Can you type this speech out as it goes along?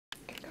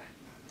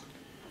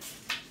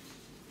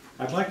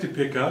I'd like to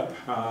pick up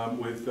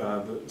with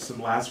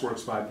some last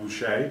works by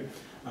Boucher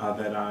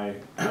that I,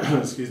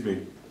 excuse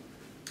me,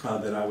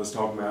 that I was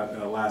talking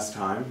about last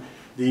time.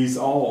 These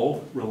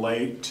all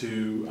relate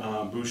to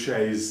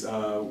Boucher's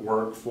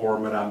work for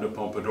Madame de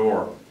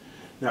Pompadour.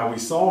 Now, we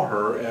saw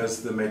her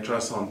as the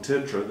maîtresse en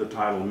titre, the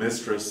title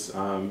mistress,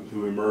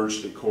 who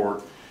emerged at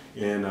court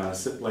in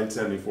late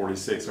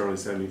 1746, early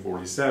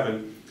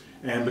 1747,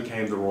 and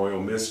became the royal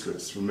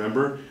mistress.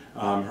 Remember,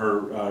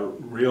 her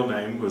real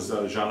name was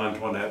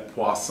Jeanne-Antoinette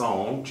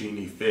Poisson,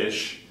 Jeannie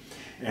Fish,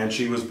 and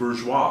she was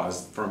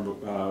bourgeoise, from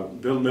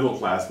middle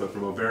class, but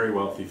from a very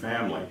wealthy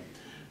family.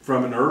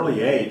 From an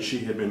early age, she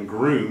had been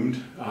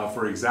groomed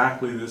for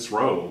exactly this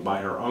role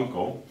by her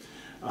uncle,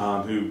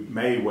 who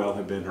may well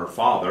have been her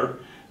father.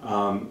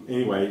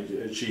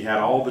 Anyway, she had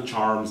all the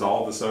charms,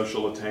 all the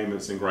social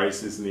attainments and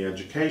graces and the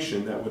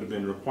education that would have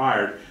been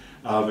required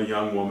of a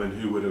young woman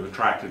who would have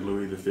attracted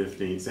Louis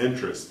XV's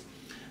interest.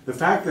 The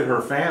fact that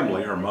her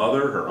family, her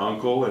mother, her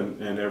uncle,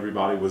 and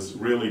everybody was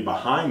really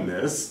behind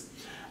this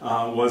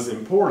was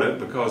important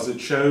because it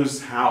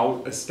shows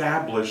how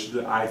established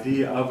the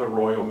idea of a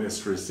royal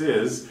mistress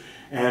is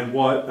and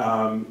what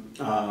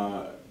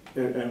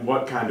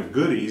kind of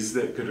goodies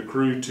that could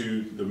accrue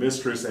to the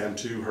mistress and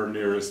to her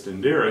nearest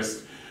and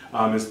dearest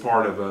as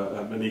part of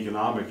an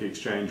economic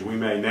exchange. We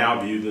may now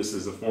view this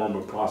as a form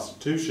of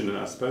prostitution, and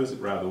I suppose it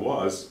rather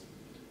was,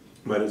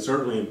 but it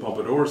certainly in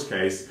Pompadour's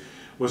case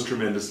was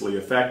tremendously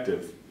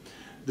effective.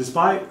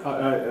 Despite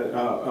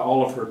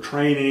all of her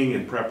training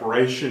and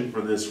preparation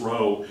for this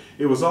role,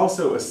 it was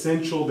also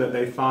essential that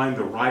they find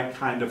the right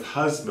kind of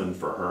husband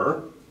for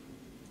her,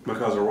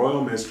 because a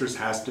royal mistress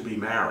has to be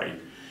married.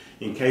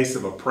 In case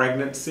of a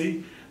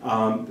pregnancy,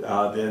 then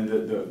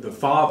the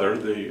father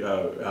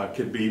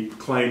could be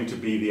claimed to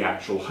be the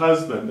actual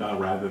husband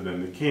rather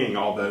than the king,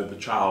 although the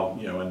child,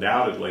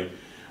 undoubtedly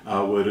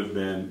would have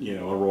been,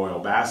 a royal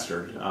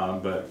bastard.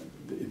 But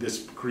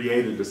this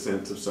created a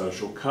sense of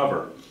social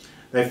cover.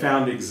 They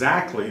found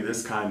exactly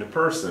this kind of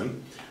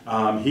person.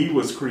 He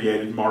was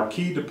created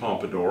Marquis de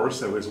Pompadour,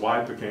 so his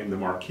wife became the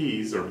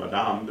Marquise, or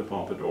Madame de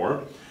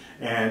Pompadour,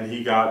 and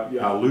he got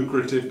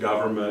lucrative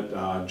government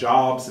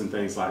jobs and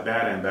things like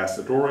that,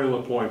 ambassadorial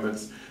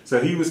appointments.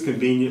 So he was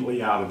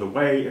conveniently out of the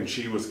way, and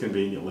she was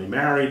conveniently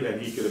married, and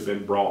he could have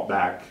been brought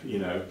back,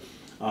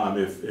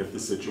 if the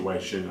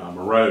situation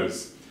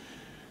arose.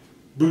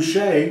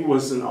 Boucher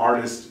was an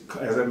artist,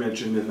 as I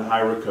mentioned, in the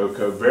High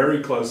Rococo,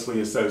 very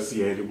closely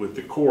associated with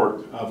the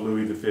court of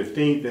Louis XV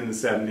in the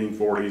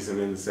 1740s and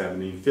in the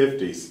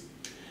 1750s.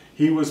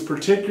 He was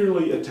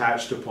particularly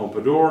attached to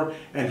Pompadour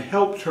and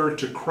helped her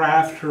to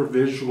craft her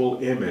visual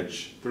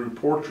image through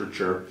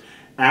portraiture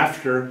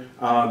after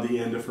the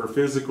end of her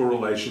physical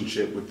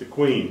relationship with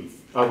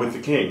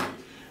the king.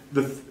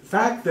 The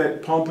fact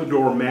that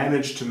Pompadour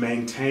managed to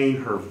maintain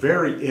her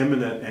very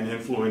eminent and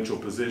influential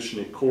position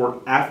at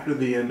court after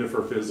the end of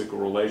her physical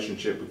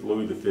relationship with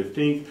Louis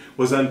XV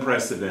was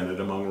unprecedented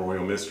among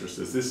royal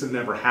mistresses. This had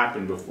never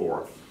happened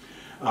before.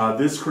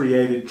 This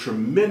created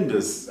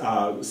tremendous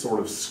sort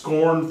of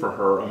scorn for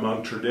her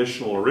among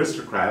traditional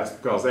aristocrats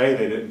because A,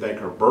 they didn't think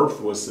her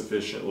birth was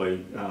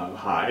sufficiently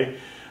high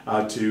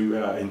to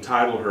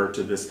entitle her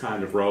to this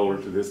kind of role or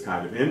to this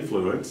kind of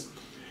influence.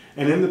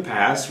 And in the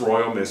past,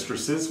 royal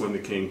mistresses, when the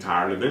king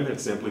tired of them,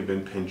 had simply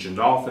been pensioned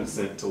off and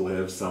sent to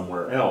live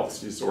somewhere else,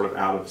 just sort of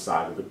out of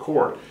sight of the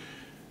court.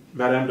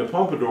 Madame de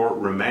Pompadour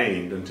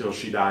remained until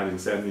she died in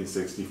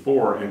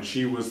 1764, and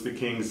she was the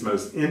king's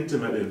most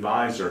intimate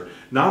advisor,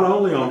 not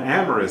only on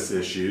amorous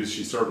issues,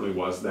 she certainly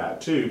was that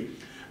too,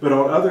 but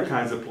on other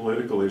kinds of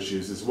political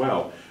issues as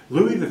well.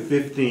 Louis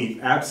XV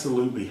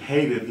absolutely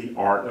hated the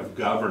art of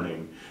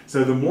governing.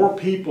 So the more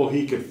people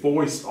he could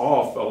foist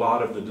off a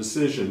lot of the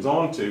decisions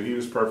onto, he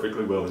was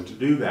perfectly willing to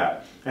do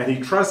that. And he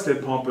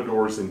trusted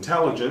Pompadour's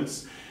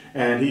intelligence,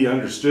 and he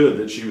understood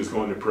that she was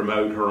going to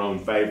promote her own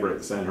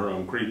favorites and her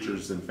own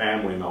creatures and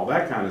family and all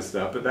that kind of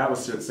stuff, but that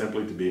was just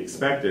simply to be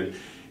expected.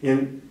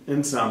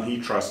 In sum,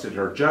 he trusted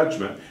her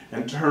judgment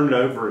and turned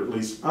over, at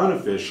least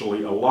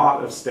unofficially, a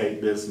lot of state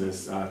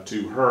business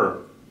to her.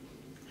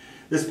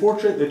 This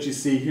portrait that you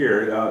see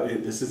here,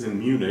 this is in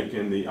Munich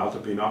in the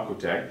Alte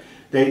Pinakothek,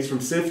 dates from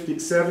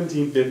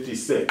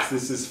 1756.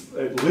 This is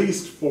at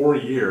least 4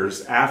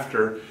 years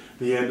after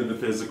the end of the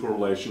physical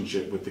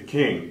relationship with the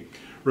king.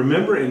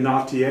 Remember in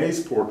Nautier's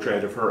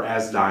portrait of her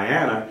as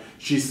Diana,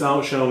 she's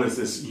shown as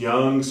this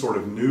young, sort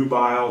of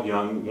nubile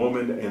young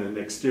woman in an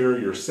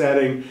exterior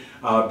setting,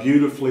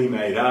 beautifully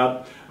made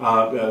up,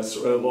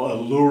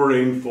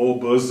 alluring,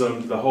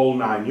 full-bosomed, the whole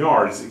 9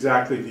 yards,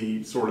 exactly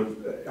the sort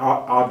of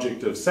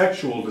object of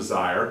sexual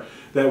desire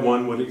that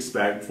one would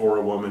expect for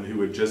a woman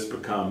who had just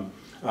become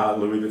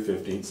Louis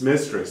XV's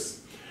mistress.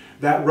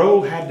 That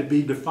role had to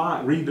be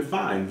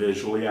redefined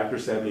visually after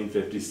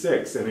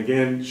 1756, and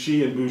again,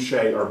 she and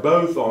Boucher are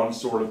both on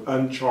sort of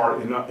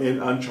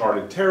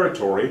uncharted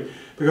territory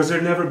because there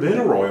had never been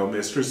a royal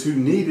mistress who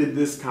needed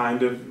this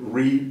kind of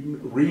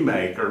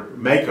remake, or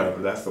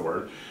makeover, that's the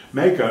word,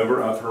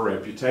 makeover of her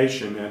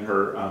reputation and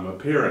her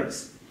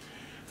appearance.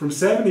 From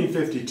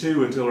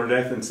 1752 until her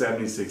death in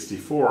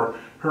 1764,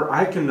 her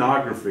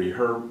iconography,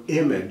 her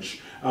image,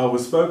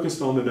 was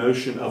focused on the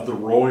notion of the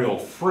royal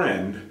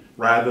friend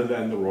rather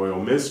than the royal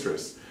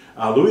mistress.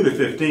 Louis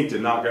XV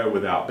did not go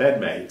without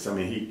bedmates. I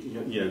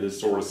mean,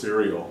 this sort of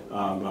serial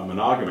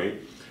monogamy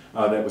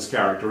that was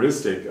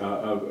characteristic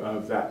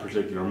of that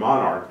particular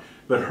monarch.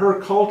 But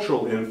her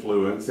cultural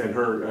influence and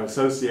her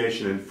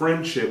association and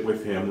friendship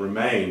with him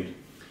remained.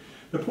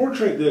 The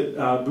portrait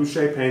that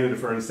Boucher painted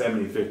of her in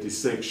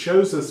 1756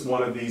 shows us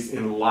one of these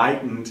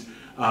enlightened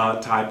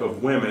type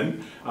of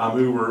women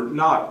who were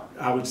not,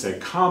 I would say,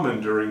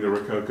 common during the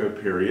Rococo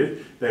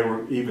period. They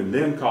were even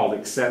then called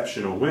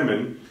exceptional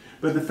women.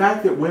 But the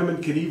fact that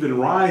women could even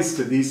rise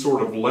to these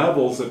sort of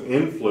levels of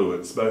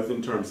influence, both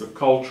in terms of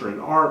culture and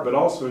art, but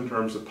also in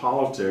terms of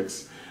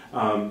politics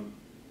and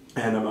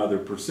other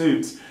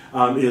pursuits,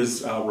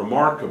 is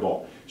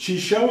remarkable.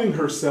 She's showing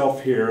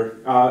herself here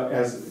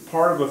as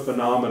part of a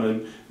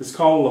phenomenon that's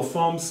called la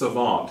femme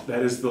savante,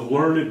 that is the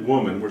learned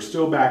woman. We're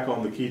still back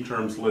on the key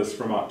terms list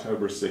from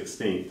October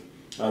 16th.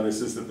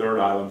 This is the third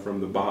item from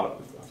the bottom,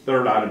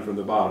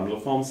 la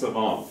femme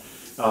savante,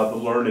 the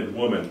learned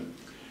woman.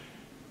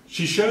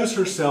 She shows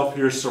herself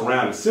here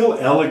surrounded, still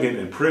elegant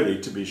and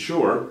pretty to be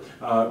sure,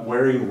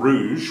 wearing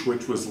rouge,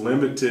 which was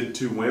limited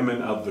to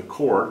women of the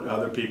court.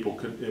 Other people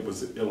it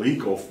was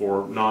illegal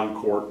for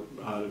non-court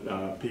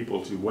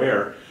people to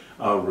wear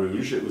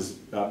rouge. It was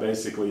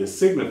basically a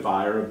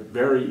signifier of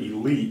very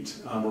elite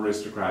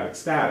aristocratic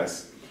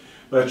status.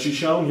 But she's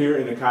shown here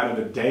in a kind of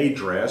a day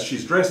dress.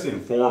 She's dressed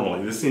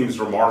informally. This seems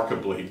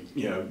remarkably,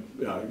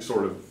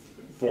 sort of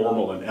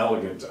formal and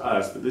elegant to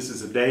us, but this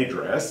is a day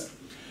dress.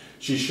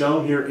 She's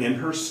shown here in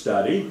her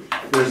study.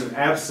 There's an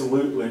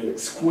absolutely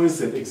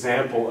exquisite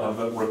example of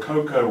a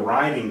Rococo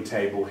writing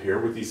table here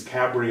with these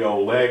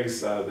cabriole legs,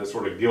 the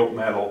sort of gilt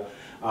metal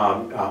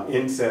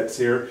insets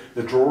here.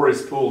 The drawer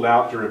is pulled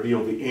out to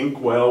reveal the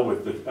inkwell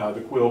with the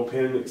quill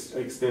pen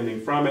extending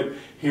from it.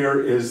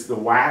 Here is the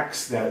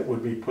wax that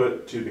would be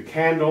put to the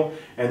candle,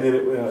 and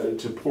then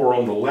to pour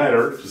on the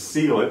letter to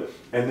seal it.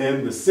 And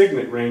then the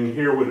signet ring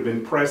here would have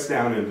been pressed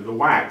down into the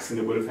wax, and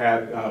it would have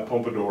had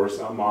Pompadour's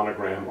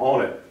monogram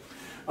on it.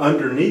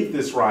 Underneath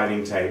this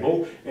writing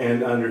table,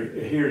 and under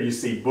here you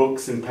see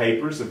books and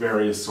papers of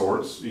various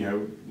sorts,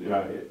 alluding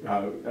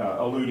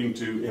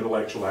to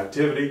intellectual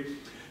activity.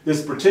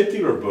 This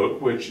particular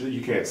book, which you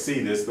can't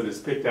see this, but it's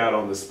picked out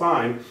on the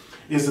spine,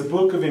 is a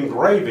book of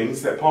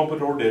engravings that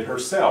Pompadour did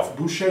herself.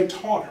 Boucher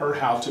taught her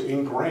how to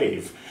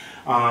engrave.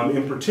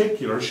 In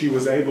particular, she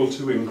was able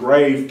to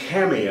engrave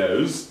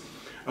cameos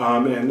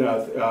and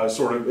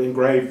sort of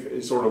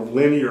engrave sort of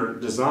linear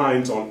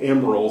designs on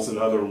emeralds and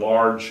other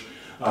large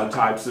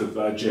types of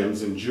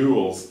gems and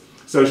jewels.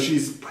 So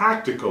she's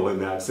practical in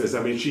that sense.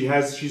 I mean,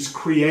 she's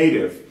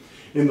creative.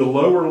 In the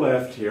lower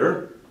left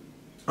here,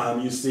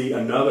 you see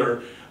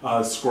another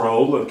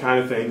scroll, the kind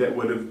of thing that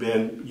would have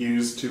been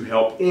used to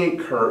help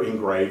ink her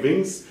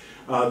engravings.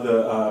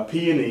 The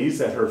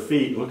peonies at her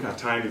feet, look how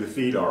tiny the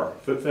feet are.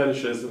 Foot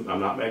fetishism, I'm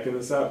not making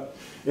this up.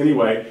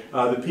 Anyway,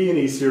 the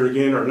peonies here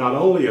again are not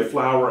only a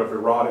flower of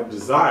erotic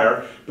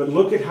desire, but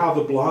look at how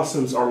the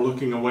blossoms are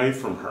looking away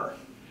from her.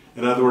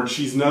 In other words,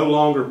 she's no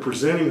longer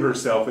presenting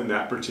herself in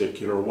that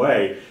particular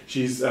way.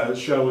 She's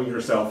showing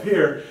herself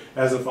here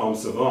as a femme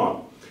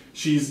savante.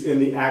 She's in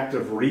the act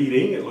of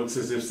reading. It looks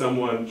as if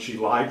someone she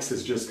likes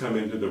has just come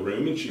into the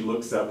room, and she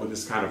looks up with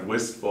this kind of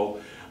wistful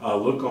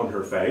look on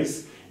her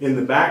face. In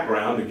the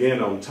background,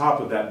 again on top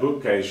of that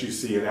bookcase, you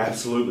see an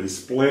absolutely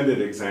splendid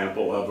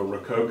example of a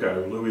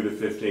Rococo, Louis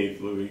XV,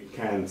 Louis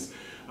XV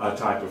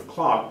type of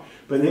clock.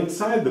 But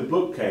inside the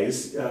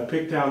bookcase,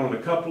 picked out on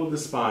a couple of the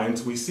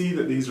spines, we see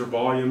that these are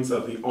volumes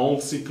of the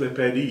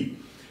Encyclopédie.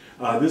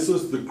 This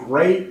was the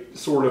great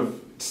sort of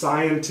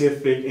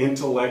scientific,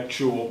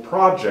 intellectual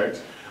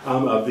project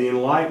of the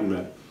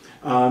Enlightenment.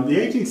 The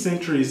 18th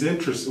century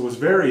was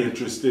very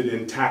interested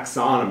in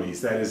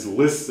taxonomies, that is,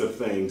 lists of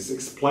things,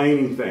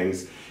 explaining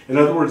things. In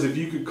other words, if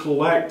you could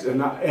collect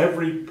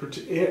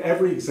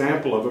every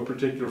example of a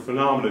particular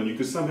phenomenon, you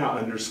could somehow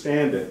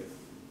understand it.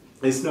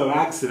 It's no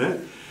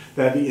accident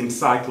that the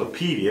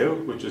encyclopedia,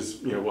 which is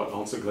what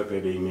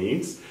encyclopédie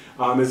means,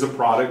 is a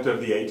product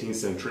of the 18th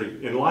century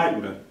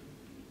Enlightenment.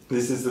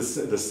 This is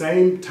the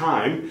same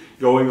time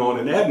going on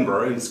in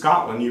Edinburgh. In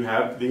Scotland, you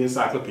have the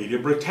Encyclopedia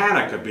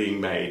Britannica being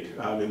made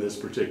in this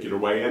particular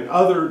way. And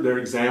there are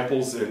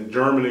examples in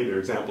Germany, there are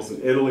examples in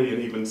Italy,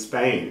 and even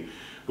Spain,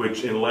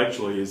 which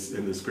intellectually is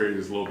in this period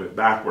is a little bit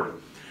backward.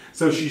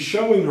 So she's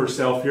showing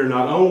herself here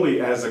not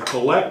only as a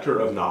collector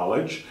of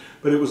knowledge,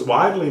 but it was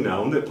widely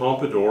known that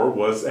Pompadour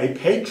was a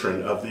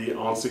patron of the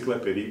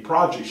Encyclopédie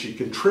project. She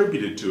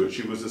contributed to it.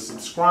 She was a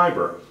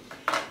subscriber.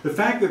 The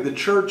fact that the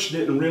church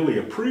didn't really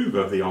approve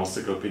of the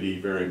Encyclopédie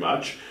very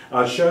much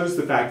shows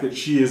the fact that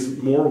she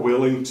is more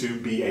willing to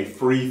be a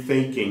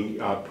free-thinking,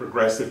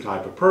 progressive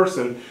type of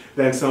person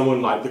than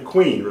someone like the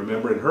Queen.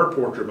 Remember, in her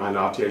portrait by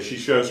Nautier, she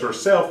shows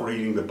herself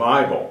reading the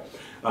Bible.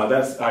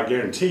 That's, I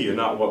guarantee you,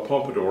 not what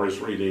Pompadour is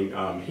reading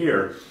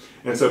here.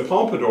 And so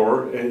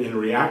Pompadour, in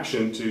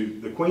reaction to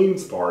the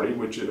Queen's party,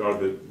 which are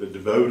the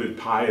devoted,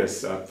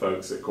 pious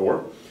folks at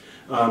court,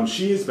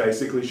 she is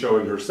basically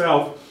showing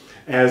herself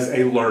as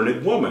a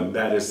learned woman.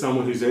 That is,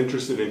 someone who's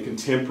interested in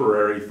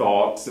contemporary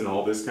thoughts and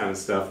all this kind of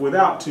stuff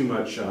without too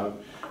much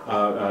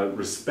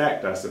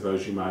respect, I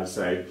suppose you might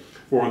say,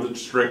 for the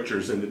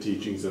strictures and the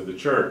teachings of the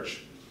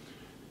church.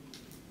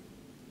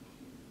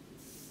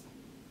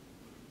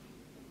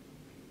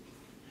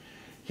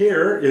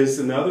 Here is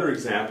another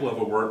example of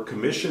a work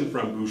commissioned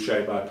from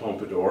Boucher by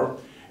Pompadour,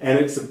 and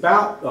it's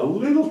about a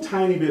little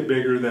tiny bit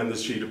bigger than the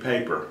sheet of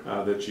paper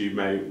that you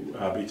may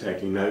be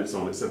taking notes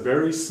on. It's a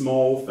very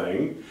small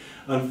thing.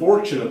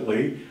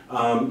 Unfortunately,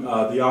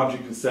 the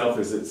object itself,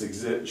 as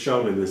it's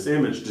shown in this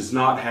image, does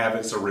not have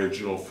its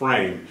original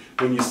frame.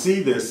 When you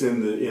see this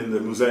in the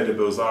Musée des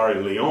Beaux-Arts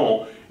in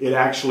Lyon, it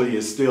actually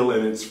is still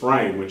in its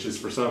frame, which is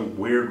for some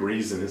weird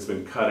reason has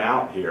been cut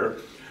out here.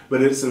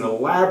 But it's an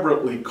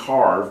elaborately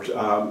carved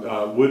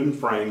wooden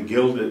frame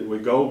gilded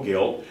with gold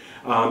gilt.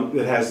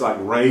 It has like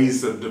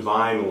rays of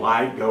divine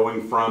light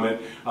going from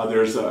it.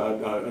 There's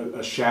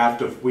a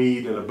shaft of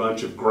wheat and a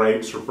bunch of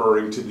grapes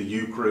referring to the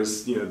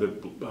Eucharist, you know,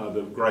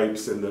 the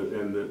grapes and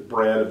the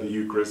bread of the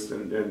Eucharist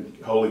and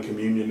Holy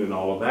Communion and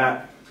all of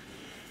that.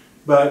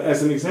 But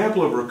as an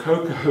example of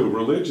Rococo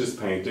religious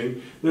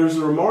painting, there's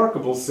a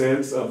remarkable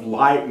sense of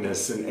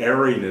lightness and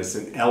airiness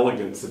and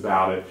elegance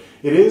about it.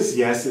 It is,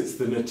 yes, it's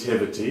the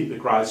Nativity. The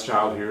Christ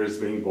child here is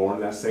being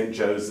born. That's St.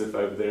 Joseph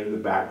over there in the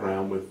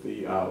background with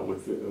the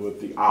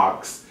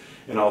ox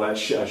and all that.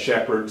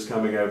 Shepherds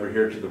coming over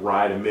here to the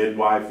right. A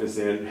midwife is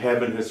in.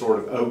 Heaven has sort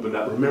of opened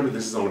up. Remember,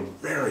 this is on a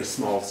very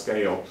small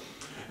scale,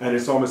 and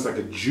it's almost like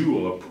a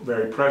jewel, a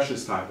very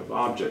precious type of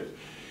object.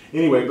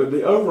 Anyway, but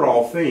the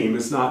overall theme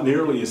is not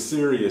nearly as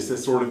serious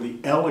as sort of the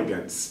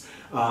elegance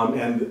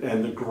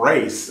and the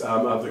grace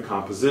of the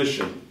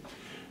composition.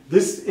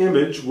 This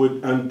image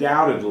would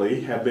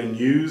undoubtedly have been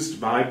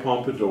used by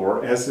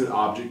Pompadour as an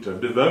object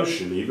of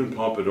devotion. Even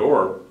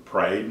Pompadour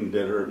prayed and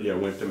did her,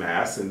 went to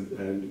Mass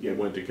and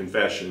went to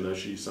confession, though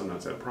she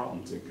sometimes had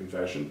problems in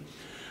confession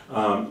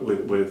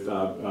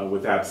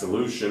with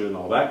absolution and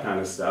all that kind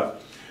of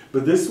stuff.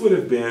 But this would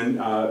have been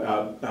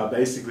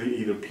basically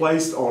either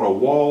placed on a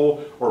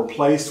wall or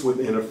placed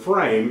within a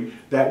frame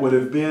that would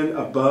have been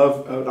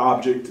above an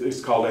object.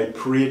 It's called a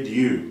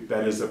prie-dieu,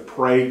 that is a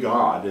pray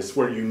God. It's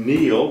where you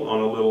kneel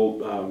on a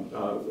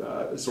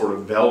little sort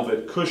of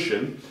velvet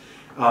cushion.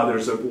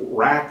 There's a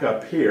rack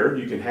up here.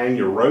 You can hang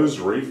your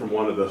rosary from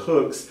one of the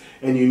hooks,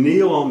 and you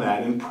kneel on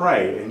that and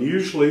pray. And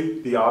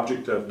usually the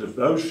object of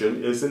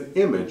devotion is an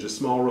image, a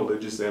small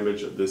religious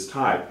image of this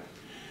type.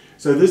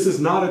 So this is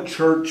not a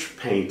church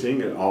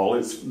painting at all.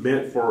 It's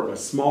meant for a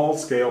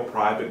small-scale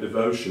private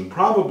devotion,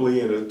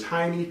 probably in a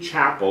tiny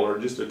chapel or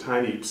just a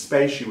tiny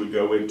space you would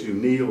go into,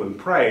 kneel and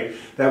pray.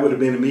 That would have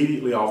been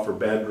immediately off her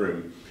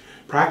bedroom.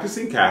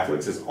 Practicing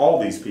Catholics, as all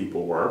these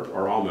people were,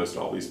 or almost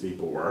all these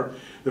people were,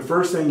 the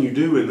first thing you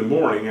do in the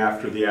morning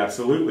after the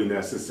absolutely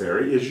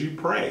necessary is you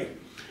pray.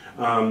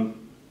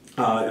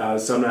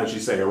 Sometimes you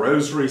say a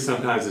rosary,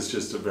 sometimes it's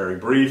just a very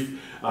brief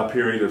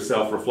period of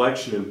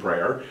self-reflection and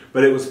prayer,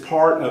 but it was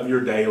part of your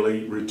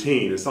daily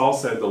routine. It's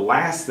also the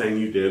last thing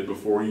you did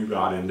before you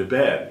got into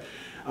bed.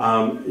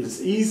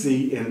 It's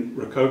easy in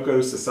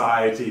Rococo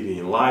society, the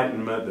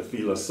Enlightenment, the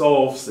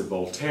philosophes, the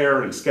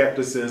Voltaire and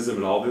skepticism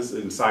and all this,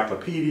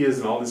 encyclopedias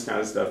and all this kind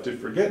of stuff, to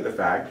forget the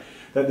fact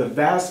that the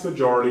vast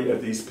majority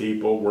of these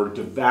people were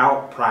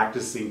devout,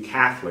 practicing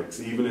Catholics,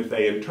 even if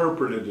they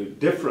interpreted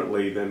it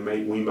differently than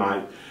we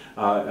might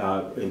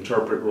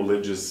interpret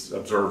religious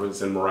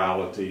observance and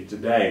morality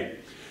today.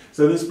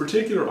 So this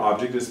particular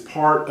object is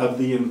part of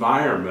the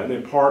environment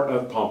and part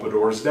of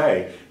Pompadour's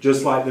day,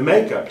 just like the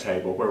makeup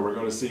table, where we're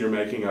going to see her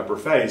making up her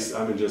face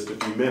in just a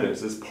few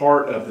minutes, is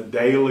part of the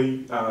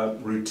daily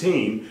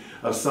routine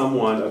of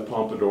someone of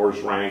Pompadour's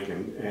rank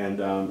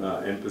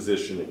and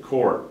position at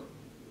court.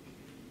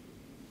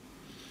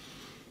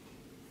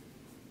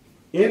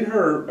 In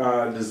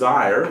her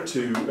desire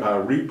to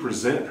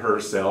represent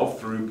herself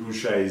through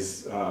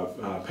Boucher's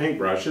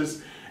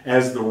paintbrushes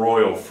as the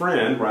royal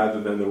friend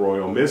rather than the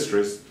royal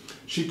mistress,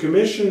 she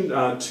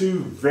commissioned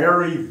two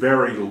very,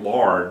 very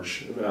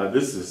large,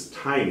 this is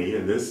tiny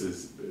and this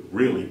is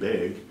really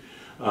big,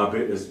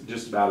 it's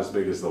just about as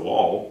big as the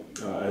wall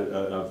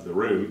of the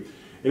room.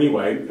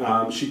 Anyway,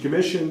 she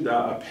commissioned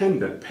a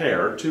pendant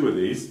pair, two of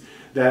these,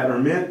 that are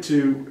meant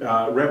to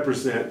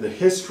represent the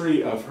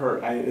history of her,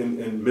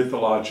 in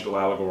mythological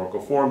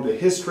allegorical form, the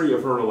history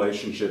of her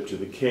relationship to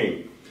the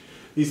king.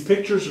 These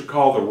pictures are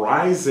called the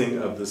rising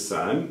of the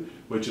sun,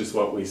 which is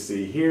what we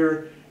see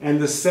here, and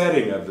the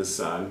setting of the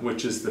sun,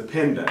 which is the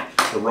pendant.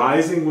 The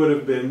rising would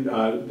have been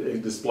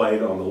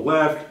displayed on the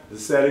left, the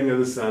setting of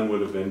the sun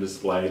would have been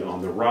displayed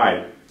on the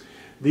right.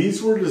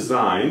 These were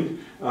designed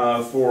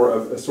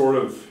for a sort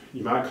of,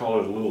 you might call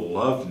it a little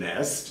love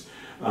nest,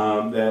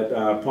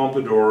 that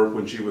Pompadour,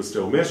 when she was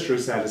still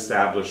mistress, had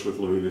established with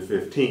Louis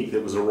XV.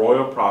 It was a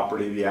royal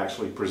property he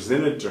actually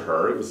presented to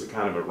her. It was a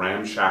kind of a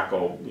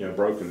ramshackle,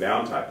 broken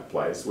down type of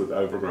place with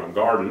overgrown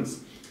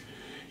gardens.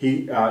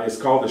 It's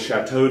called the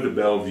Chateau de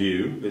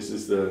Bellevue. This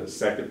is the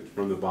second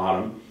from the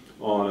bottom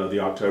on the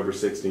October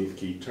 16th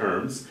key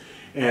terms.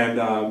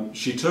 And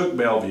she took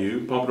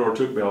Bellevue, Pompadour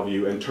took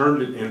Bellevue and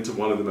turned it into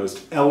one of the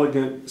most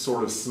elegant,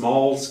 sort of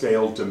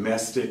small-scale,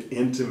 domestic,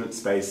 intimate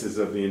spaces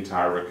of the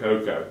entire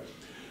Rococo.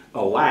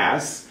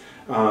 Alas,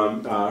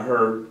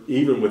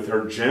 even with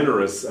her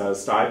generous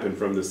stipend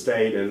from the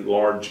state and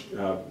large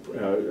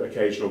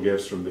occasional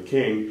gifts from the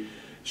king,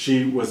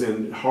 she was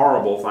in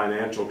horrible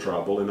financial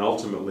trouble, and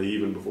ultimately,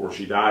 even before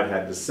she died,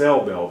 had to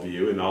sell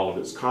Bellevue and all of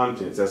its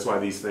contents. That's why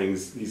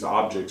these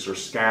objects are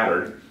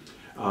scattered.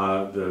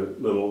 The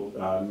little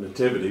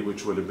nativity,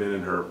 which would have been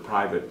in her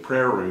private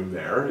prayer room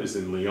there, is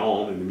in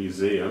Lyon in the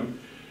museum.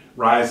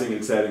 Rising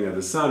and Setting of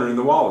the Sun are in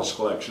the Wallace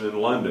collection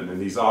in London, and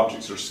these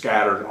objects are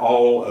scattered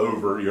all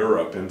over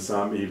Europe and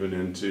some even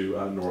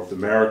into North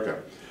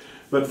America.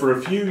 But for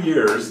a few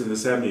years in the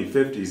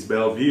 1750s,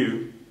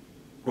 Bellevue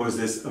was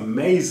this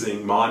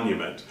amazing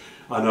monument,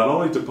 not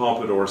only to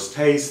Pompadour's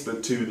taste,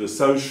 but to the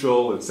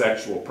social and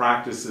sexual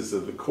practices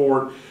of the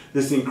court,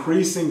 this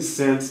increasing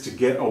sense to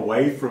get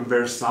away from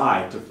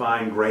Versailles, to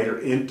find greater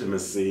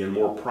intimacy and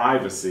more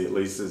privacy, at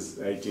least as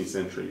 18th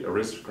century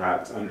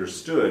aristocrats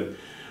understood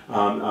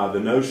the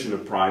notion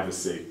of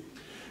privacy.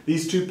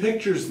 These two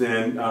pictures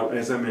then,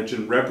 as I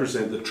mentioned,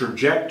 represent the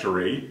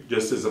trajectory.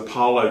 Just as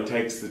Apollo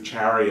takes the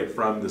chariot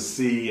from the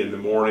sea in the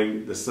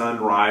morning, the sun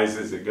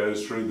rises, it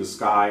goes through the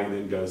sky and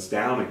then goes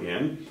down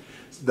again.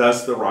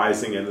 Thus the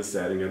rising and the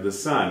setting of the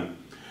sun.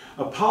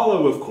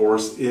 Apollo, of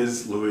course,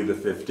 is Louis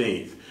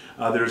XV.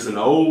 There's an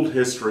old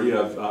history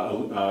of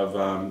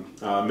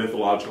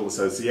mythological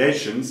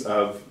associations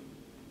of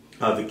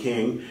the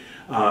king,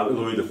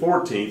 Louis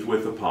XIV,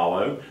 with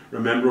Apollo.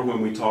 Remember when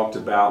we talked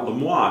about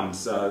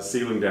Lemoine's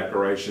ceiling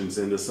decorations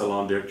in the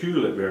Salon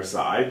d'Hercule at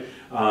Versailles?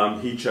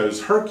 He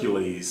chose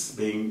Hercules,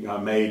 being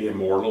made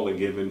immortal and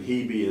given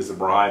Hebe as a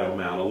bride on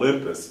Mount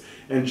Olympus.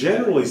 And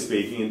generally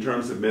speaking, in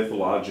terms of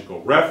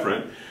mythological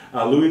reference,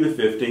 Louis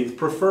XV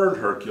preferred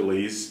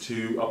Hercules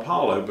to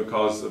Apollo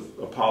because of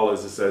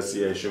Apollo's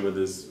association with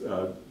his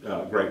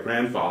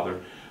great-grandfather,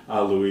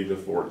 Louis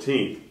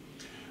XIV.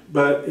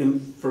 But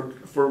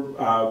for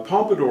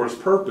Pompadour's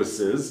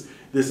purposes,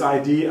 this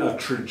idea of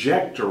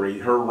trajectory,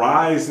 her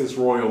rise as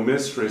royal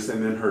mistress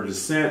and then her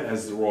descent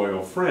as the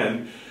royal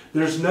friend,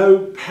 there's no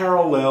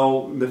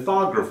parallel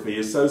mythography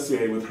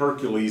associated with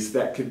Hercules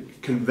that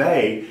could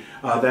convey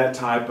that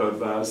type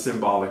of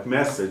symbolic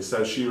message.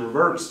 So she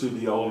reverts to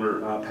the older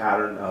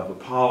pattern of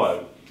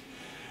Apollo.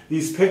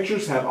 These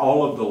pictures have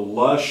all of the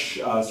lush,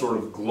 sort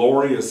of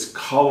glorious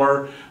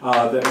color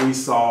that we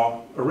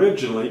saw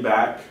originally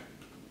back,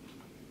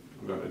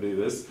 I'm going to do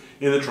this,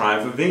 in the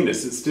Triumph of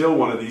Venus. It's still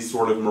one of these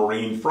sort of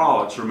marine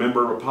frolics.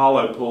 Remember,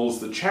 Apollo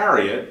pulls the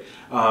chariot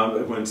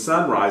when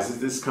sun rises.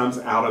 This comes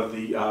out of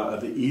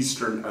the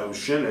Eastern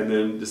Ocean and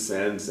then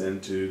descends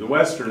into the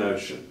Western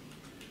Ocean.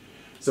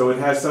 So it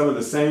has some of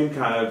the same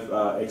kind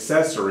of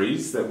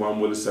accessories that one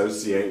would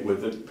associate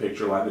with a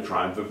picture like the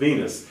Triumph of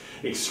Venus.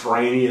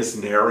 Extraneous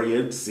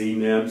Nereids, sea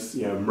nymphs,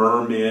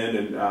 mermen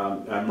and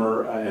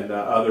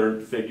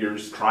other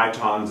figures,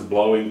 tritons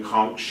blowing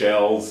conch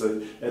shells,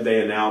 and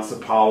they announce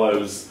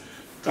Apollo's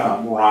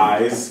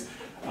rise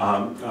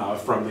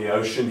from the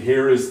ocean.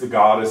 Here is the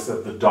goddess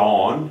of the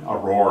dawn,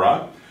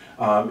 Aurora,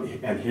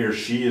 and here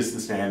she is the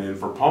stand-in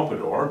for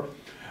Pompadour.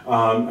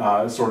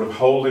 Sort of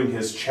holding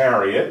his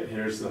chariot.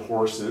 Here's the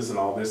horses and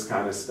all this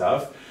kind of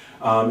stuff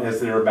as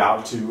they're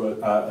about to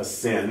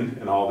ascend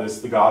and all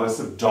this. The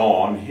goddess of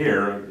dawn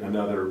here,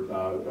 another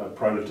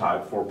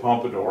prototype for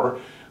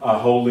Pompadour,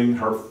 holding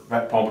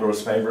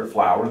Pompadour's favorite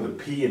flower, the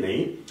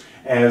peony,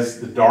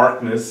 as the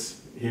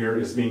darkness here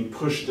is being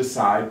pushed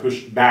aside,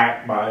 pushed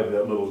back by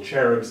the little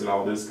cherubs and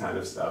all this kind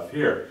of stuff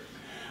here.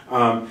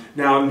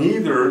 Now,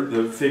 neither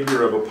the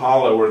figure of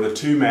Apollo or the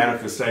two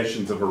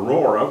manifestations of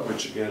Aurora,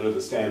 which again are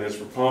the stand-ins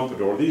for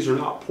Pompadour, these are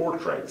not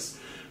portraits,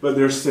 but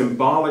they're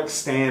symbolic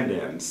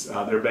stand-ins.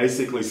 They're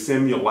basically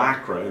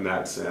simulacra in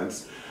that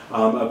sense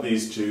of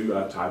these two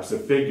types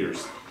of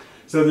figures.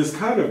 So this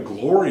kind of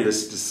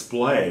glorious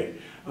display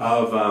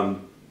of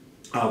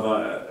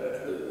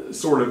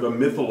sort of a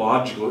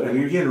mythological,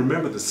 and again,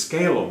 remember the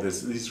scale of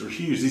this, these are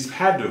huge. These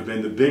had to have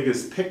been the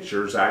biggest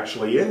pictures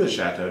actually in the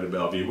Chateau de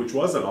Bellevue, which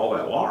wasn't all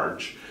that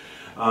large.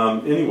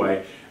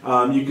 Anyway,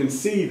 you can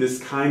see this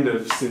kind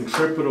of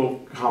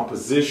centripetal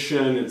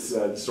composition. It's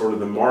sort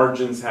of the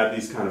margins have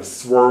these kind of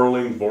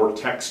swirling,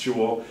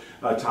 vortexual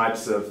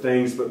types of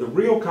things, but the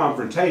real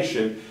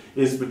confrontation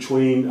is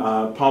between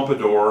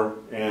Pompadour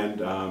and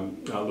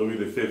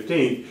Louis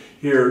XV,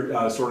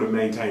 here sort of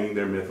maintaining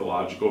their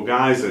mythological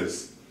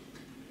guises.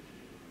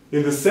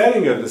 In the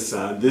setting of the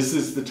sun, this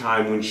is the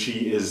time when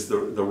she is the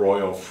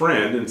royal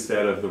friend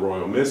instead of the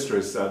royal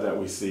mistress that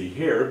we see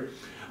here.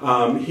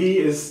 He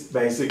is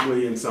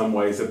basically, in some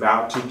ways,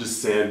 about to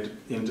descend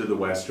into the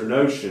Western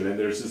Ocean, and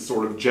there's this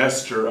sort of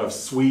gesture of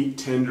sweet,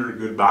 tender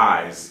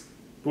goodbyes.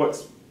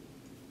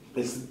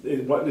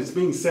 what it's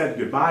being said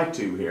goodbye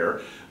to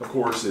here, of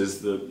course,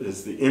 is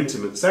the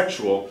intimate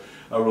sexual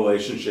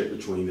relationship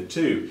between the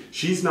two.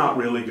 She's not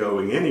really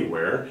going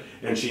anywhere,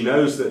 and she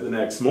knows that the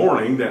next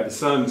morning that the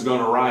sun's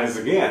going to rise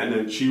again,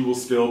 and she will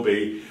still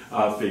be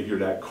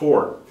figured at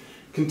court.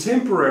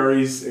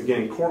 Contemporaries,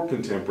 again, court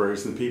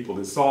contemporaries and people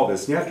that saw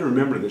this, you have to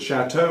remember that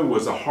Chateau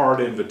was a hard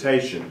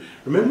invitation.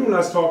 Remember when I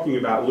was talking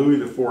about Louis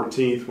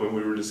XIV when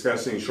we were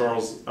discussing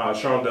Charles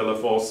de la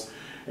Fosse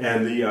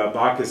and the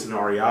Bacchus and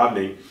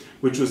Ariadne,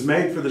 which was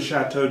made for the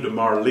Chateau de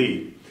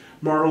Marly.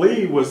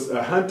 Marly was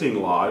a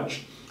hunting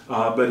lodge,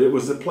 but it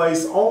was a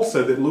place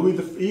also that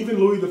even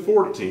Louis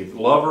XIV,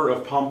 lover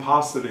of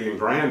pomposity and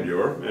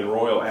grandeur and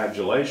royal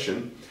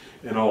adulation,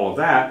 and all of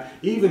that,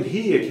 even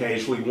he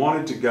occasionally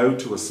wanted to go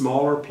to a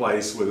smaller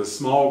place with a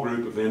small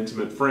group of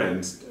intimate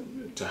friends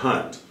to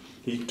hunt.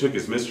 He took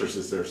his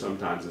mistresses there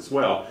sometimes as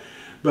well.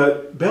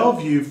 But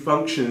Bellevue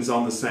functions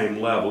on the same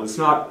level.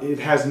 It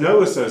has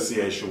no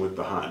association with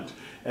the hunt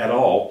at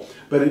all,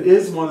 but it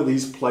is one of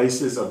these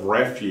places of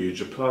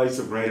refuge, a place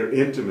of greater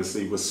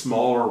intimacy with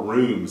smaller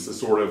rooms, a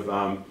sort of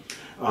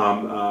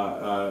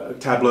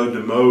tableau de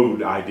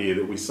mode idea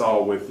that we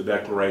saw with the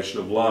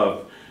Declaration of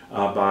Love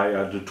by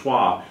Du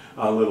Toit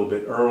a little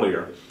bit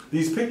earlier.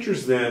 These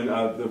pictures then,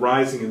 the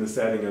rising and the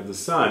setting of the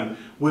sun,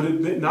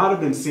 would not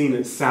have been seen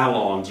at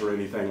salons or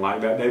anything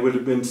like that. They would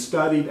have been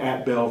studied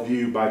at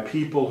Bellevue by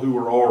people who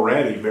were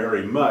already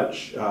very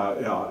much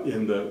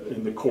in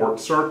the court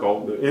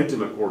circle, the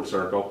intimate court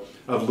circle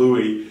of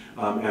Louis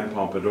and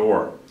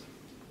Pompadour.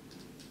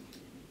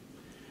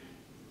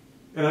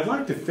 And I'd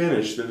like to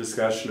finish the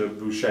discussion of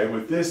Boucher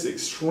with this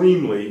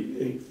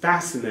extremely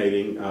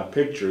fascinating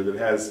picture that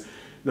has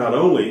not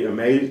only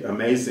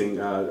amazing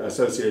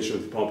association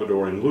with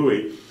Pompadour and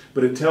Louis,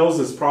 but it tells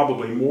us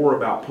probably more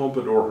about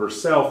Pompadour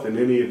herself than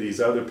any of these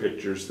other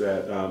pictures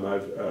that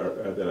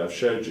I've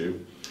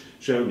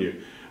shown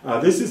you.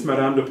 This is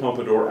Madame de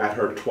Pompadour at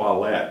her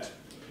toilette.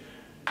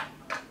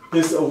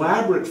 This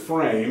elaborate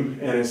frame,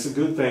 and it's a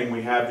good thing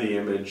we have the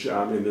image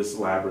in this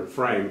elaborate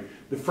frame.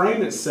 The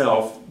frame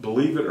itself,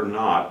 believe it or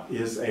not,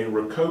 is a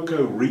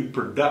Rococo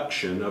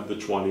reproduction of the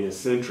 20th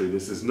century.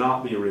 This is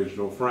not the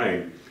original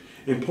frame.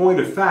 In point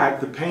of fact,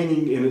 the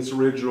painting in its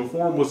original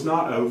form was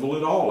not oval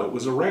at all. It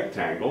was a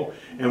rectangle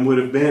and would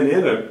have been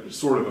in a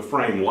sort of a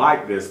frame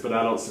like this, but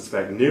I don't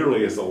suspect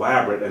nearly as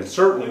elaborate, and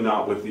certainly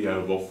not with the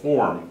oval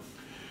form.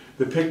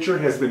 The picture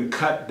has been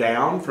cut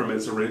down from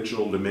its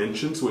original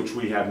dimensions, which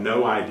we have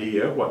no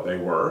idea what they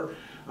were.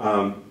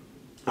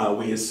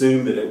 We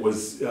assume that it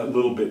was a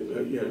little bit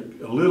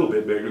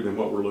bigger than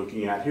what we're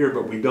looking at here,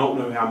 but we don't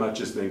know how much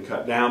has been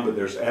cut down, but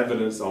there's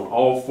evidence on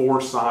all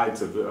four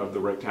sides of the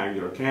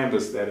rectangular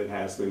canvas that it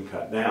has been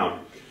cut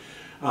down.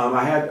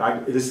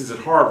 This is at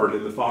Harvard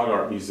in the Fog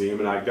Art Museum,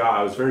 and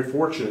I was very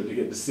fortunate to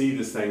get to see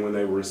this thing when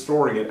they were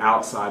restoring it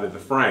outside of the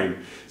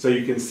frame. So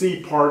you can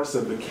see parts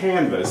of the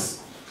canvas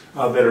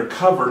that are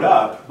covered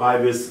up by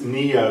this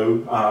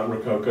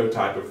neo-Rococo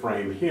type of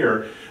frame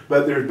here,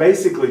 but they're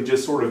basically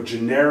just sort of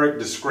generic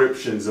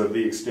descriptions of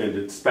the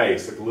extended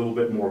space, like a little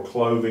bit more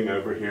clothing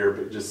over here,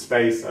 but just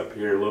space up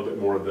here, a little bit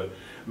more of the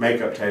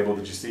makeup table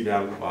that you see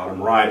down at the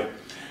bottom right.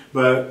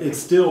 But it's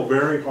still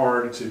very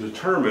hard to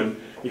determine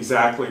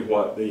exactly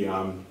what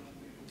the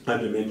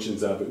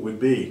dimensions of it would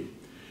be.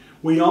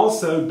 We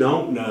also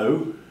don't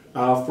know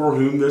for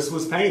whom this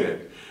was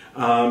painted.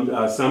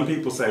 Some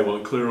people say, well,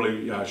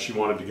 clearly she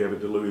wanted to give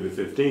it to Louis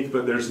XV,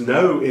 but there's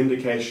no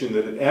indication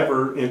that it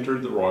ever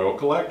entered the royal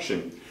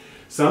collection.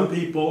 Some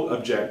people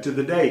object to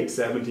the date,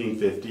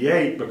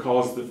 1758,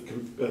 because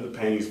the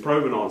painting's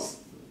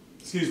provenance,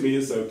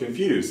 is so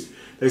confused.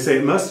 They say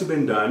it must have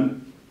been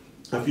done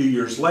a few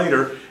years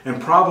later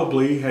and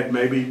probably had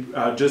maybe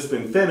just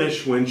been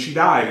finished when she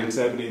died in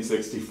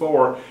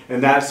 1764,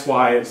 and that's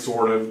why it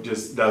sort of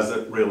just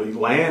doesn't really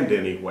land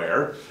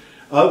anywhere.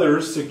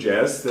 Others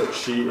suggest that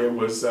it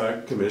was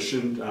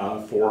commissioned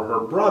for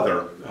her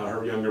brother,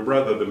 her younger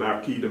brother, the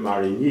Marquis de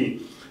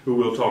Marigny, who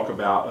we'll talk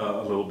about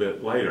a little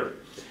bit later.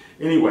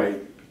 Anyway,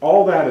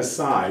 all that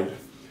aside,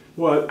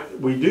 what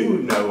we do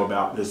know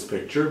about this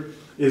picture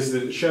is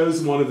that it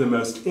shows one of the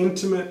most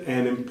intimate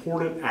and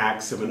important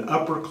acts of an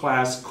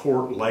upper-class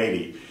court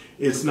lady.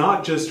 It's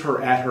not just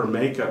her at her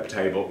makeup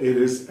table.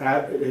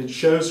 It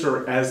shows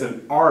her as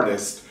an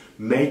artist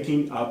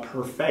making up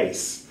her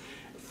face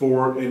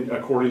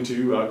according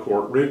to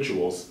court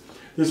rituals.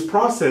 This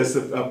process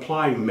of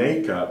applying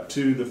makeup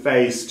to the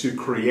face to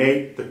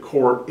create the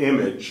court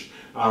image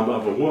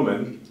of a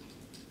woman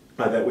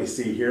that we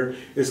see here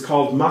is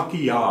called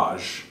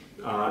maquillage,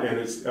 and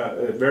it's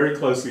very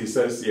closely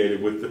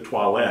associated with the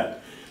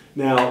toilette.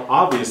 Now,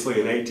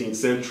 obviously, an 18th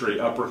century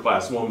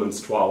upper-class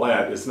woman's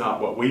toilette is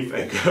not what we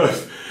think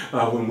of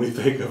when we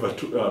think of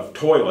a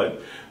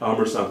toilet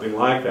or something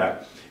like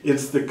that.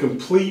 It's the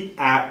complete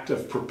act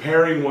of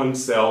preparing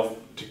oneself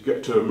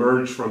to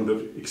emerge from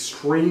the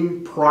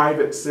extreme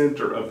private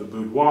center of the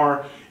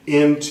boudoir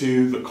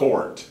into the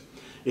court.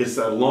 It's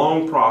a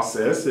long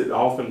process. It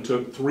often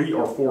took 3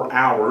 or 4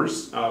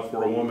 hours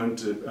for a woman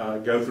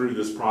to go through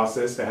this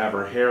process, to have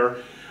her hair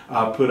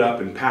put up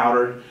and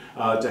powdered,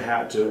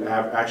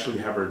 actually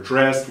have her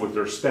dressed with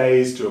her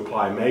stays, to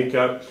apply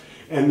makeup.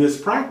 And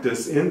this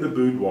practice in the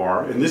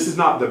boudoir, and this is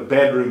not the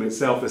bedroom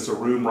itself, it's a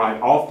room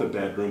right off the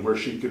bedroom where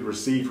she could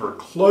receive her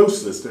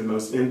closest and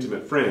most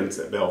intimate friends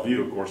at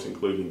Bellevue, of course,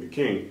 including the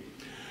king.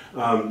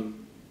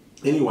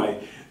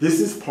 Anyway, this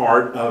is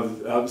part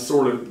of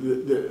sort of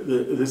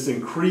this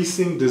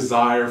increasing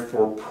desire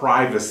for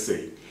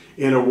privacy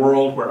in a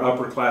world where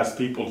upper-class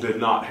people did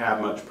not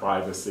have much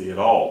privacy at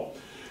all.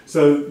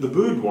 So the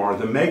boudoir,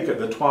 the makeup,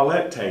 the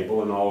toilette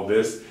table and all of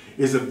this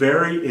is a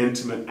very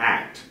intimate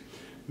act.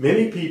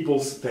 Many people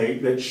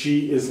state that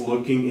she is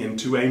looking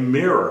into a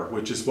mirror,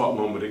 which is what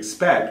one would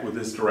expect with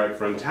this direct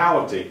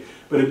frontality.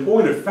 But in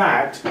point of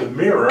fact, the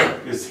mirror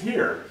is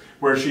here,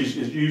 where she's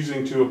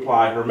using to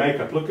apply her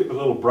makeup. Look at the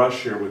little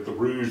brush here with the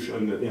rouge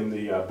in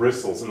the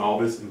bristles and all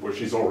this, where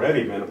she's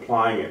already been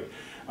applying it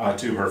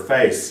to her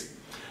face.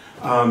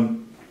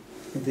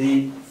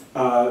 The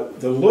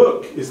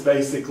look is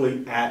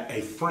basically at a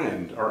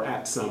friend or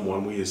at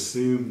someone, we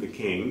assume the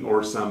king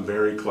or some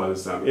very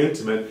close,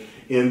 intimate,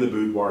 in the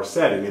boudoir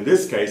setting. In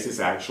this case,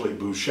 it's actually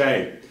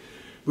Boucher.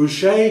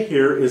 Boucher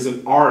here is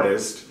an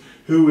artist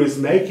who is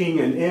making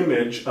an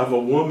image of a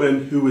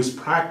woman who is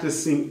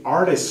practicing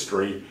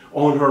artistry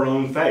on her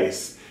own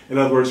face. In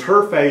other words,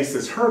 her face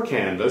is her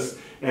canvas,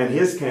 and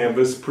his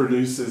canvas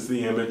produces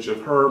the image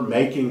of her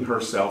making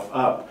herself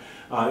up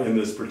in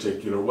this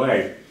particular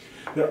way.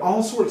 There are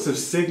all sorts of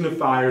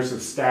signifiers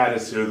of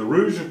status here. The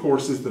rouge, of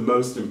course, is the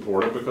most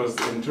important because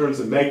in terms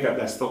of makeup,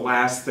 that's the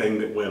last thing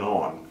that went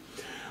on.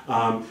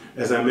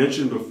 As I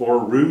mentioned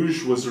before,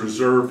 rouge was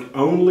reserved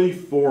only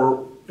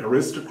for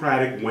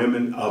aristocratic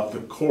women of the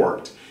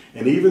court.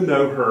 And even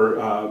though her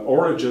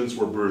origins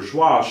were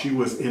bourgeois, she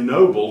was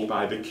ennobled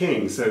by the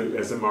king, so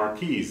as a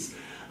marquise.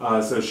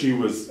 So she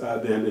was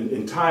then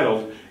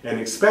entitled and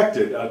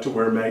expected to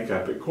wear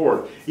makeup at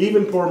court.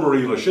 Even poor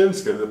Marie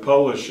Lashinska, the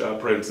Polish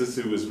princess,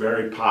 who was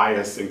very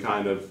pious and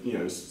kind of,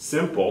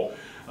 simple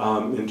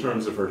in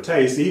terms of her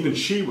taste, even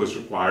she was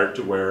required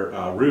to wear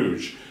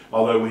rouge.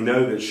 Although we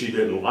know that she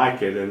didn't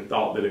like it and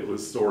thought that it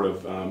was sort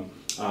of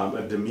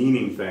a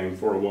demeaning thing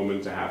for a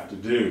woman to have to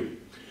do.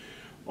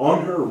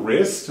 On her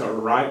wrist, her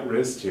right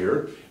wrist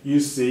here, you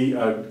see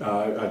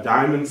a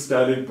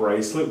diamond-studded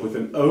bracelet with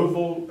an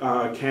oval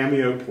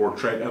cameo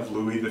portrait of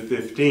Louis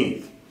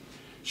XV.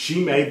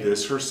 She made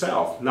this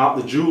herself, not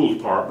the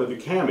jeweled part, but the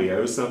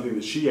cameo, something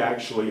that she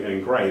actually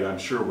engraved, I'm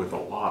sure with a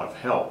lot of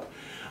help.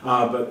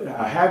 But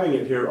having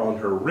it here on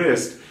her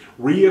wrist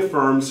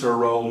reaffirms her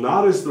role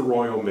not as the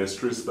royal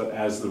mistress, but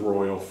as the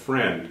royal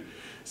friend.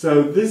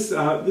 So this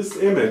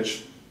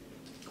image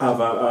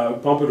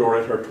of Pompadour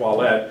at her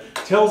toilette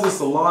tells us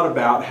a lot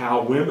about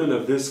how women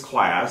of this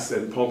class,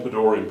 and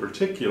Pompadour in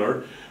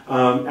particular,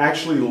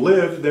 actually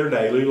lived their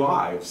daily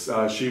lives.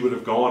 She would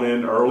have gone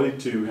in early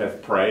to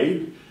have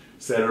prayed,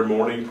 said her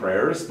morning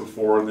prayers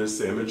before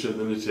this image of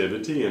the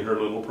Nativity in her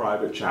little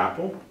private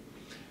chapel.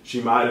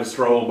 She might have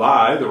strolled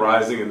by the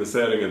rising and the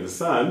setting of the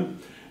sun,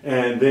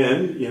 and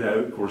then,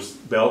 of course,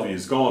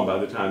 Bellevue's gone by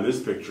the time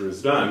this picture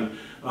is done.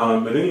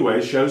 But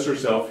anyway, shows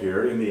herself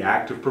here in the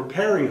act of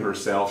preparing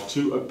herself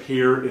to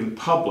appear in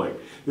public.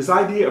 This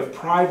idea of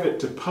private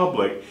to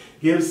public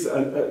gives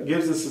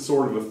us a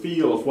sort of a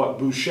feel of what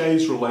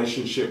Boucher's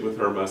relationship with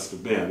her must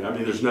have been. I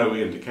mean, there's no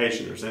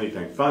indication there's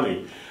anything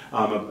funny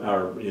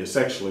or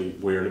sexually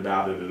weird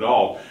about it at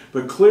all.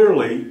 But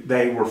clearly,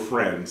 they were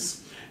friends.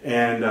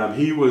 And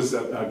he was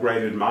a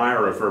great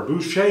admirer of her.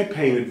 Boucher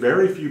painted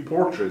very few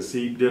portraits.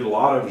 He did a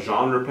lot of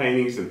genre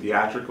paintings and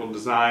theatrical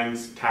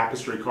designs,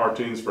 tapestry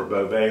cartoons for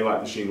Beauvais,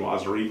 like the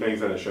chinoiserie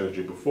things that I showed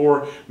you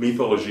before,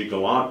 mythologie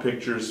galante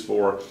pictures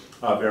for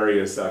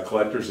various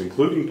collectors,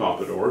 including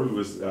Pompadour, who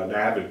was an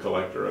avid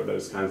collector of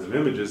those kinds of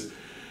images,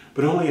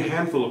 but only a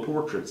handful of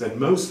portraits, and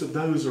most of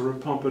those are of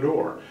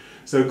Pompadour.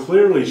 So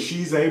clearly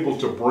she's able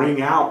to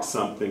bring out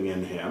something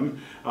in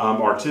him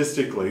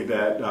artistically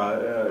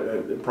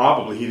that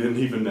probably he didn't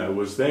even know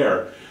was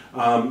there.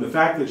 The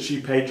fact that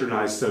she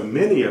patronized so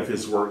many of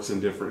his works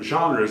in different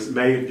genres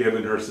may have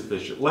given her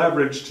sufficient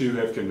leverage to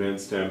have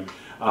convinced him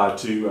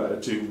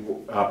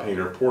to paint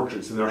her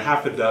portraits, and there are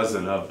half a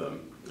dozen of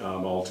them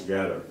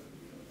altogether.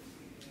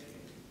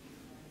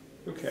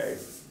 Okay.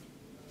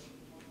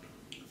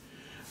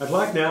 I'd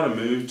like now to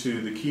move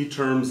to the key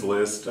terms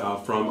list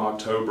from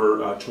October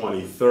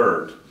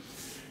 23rd.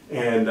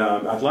 And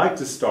I'd like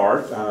to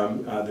start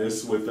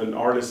this with an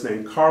artist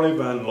named Carly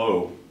Van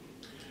Loo.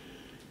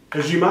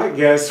 As you might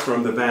guess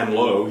from the Van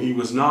Loo, he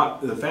was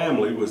not, the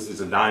family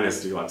is a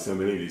dynasty like so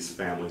many of these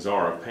families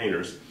are of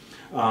painters.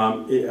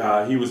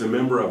 He was a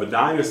member of a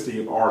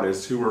dynasty of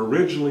artists who were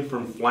originally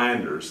from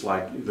Flanders,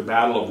 like the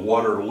Battle of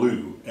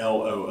Waterloo,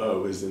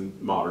 L-O-O, is in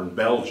modern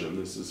Belgium.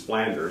 This is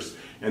Flanders,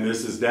 and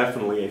this is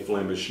definitely a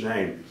Flemish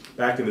name.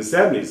 Back in the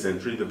 17th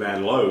century, the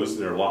Van Loos,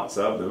 there are lots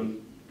of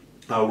them,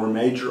 were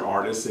major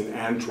artists in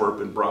Antwerp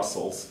and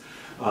Brussels.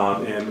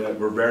 and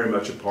were very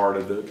much a part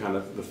of the kind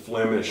of the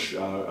Flemish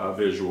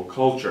visual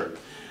culture.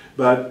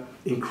 But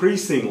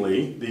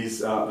increasingly,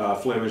 these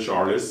Flemish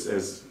artists,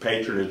 as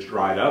patronage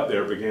dried up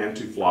there, began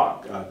to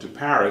flock to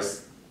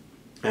Paris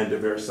and to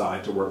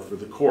Versailles to work for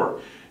the court.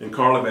 And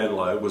Carlo van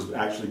Loo was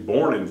actually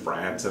born in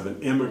France of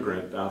an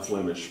immigrant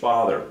Flemish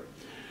father.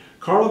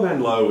 Carlo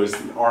van Loo is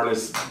the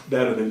artist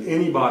better than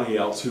anybody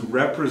else who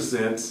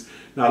represents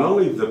not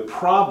only the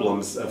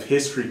problems of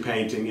history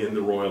painting in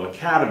the Royal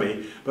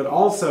Academy, but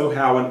also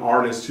how an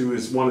artist who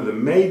is one of the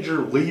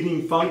major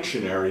leading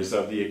functionaries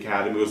of the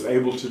Academy was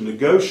able to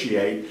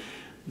negotiate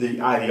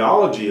the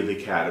ideology of the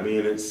Academy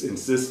and its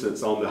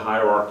insistence on the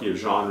hierarchy of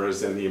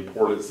genres and the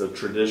importance of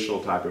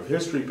traditional type of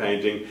history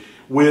painting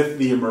with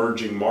the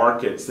emerging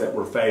markets that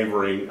were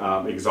favoring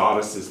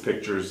exoticist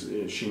pictures,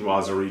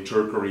 chinoiserie,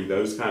 Turquerie,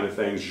 those kind of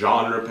things,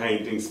 genre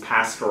paintings,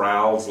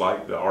 pastorals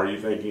like the Are You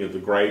Thinking of the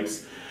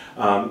Grapes,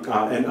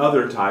 and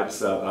other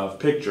types of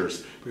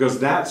pictures, because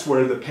that's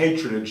where the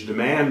patronage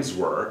demands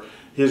were.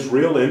 His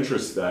real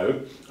interest,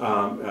 though,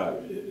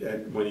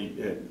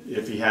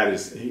 if he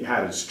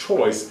had his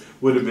choice,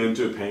 would have been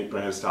to paint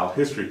Brand-style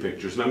history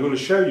pictures. And I'm going to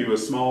show you a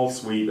small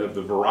suite of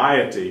the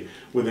variety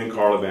within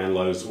Carlo van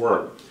Loo's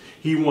work.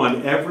 He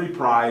won every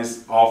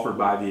prize offered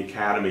by the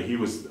Academy. He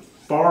was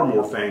far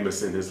more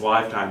famous in his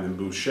lifetime than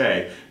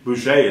Boucher.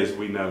 Boucher, as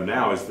we know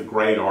now, is the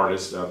great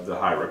artist of the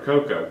High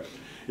Rococo.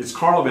 It's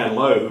Carlo van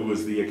Loo who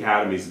was the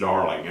Academy's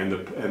darling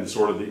and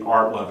sort of the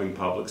art-loving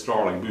public's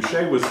darling.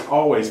 Boucher was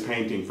always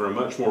painting for a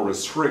much more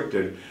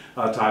restricted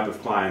type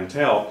of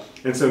clientele,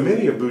 and so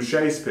many of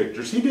Boucher's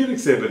pictures, he did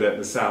exhibit at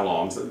the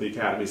salons, at the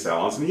Academy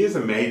salons, and he is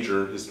a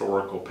major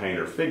historical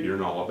painter figure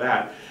and all of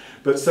that.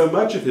 But so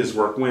much of his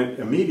work went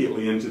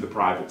immediately into the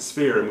private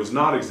sphere and was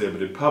not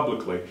exhibited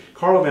publicly.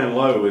 Carlo van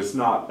Loo is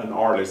not an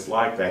artist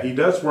like that. He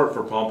does work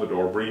for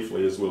Pompadour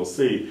briefly, as we'll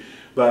see,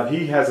 but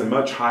he has a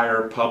much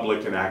higher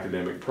public and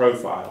academic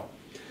profile.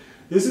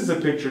 This is a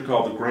picture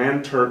called The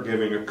Grand Turk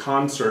Giving a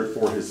Concert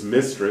for His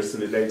Mistress,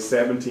 and it dates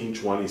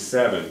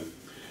 1727.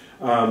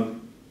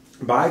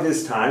 By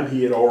this time,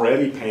 he had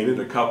already painted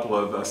a couple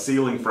of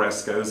ceiling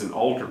frescoes and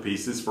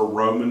altarpieces for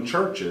Roman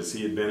churches.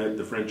 He had been at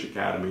the French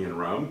Academy in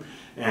Rome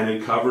and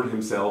had covered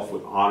himself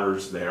with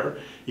honors there.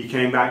 He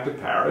came back to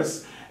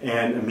Paris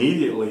and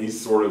immediately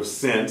sort of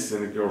since,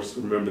 and of course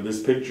remember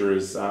this picture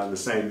is the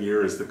same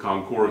year as the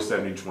Concours of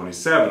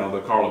 1727,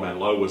 although Carlo van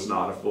Loo was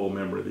not a full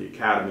member of the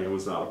Academy and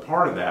was not a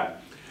part of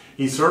that.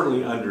 He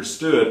certainly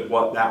understood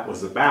what that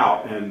was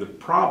about and the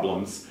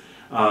problems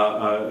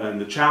and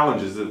the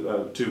challenges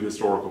to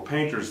historical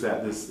painters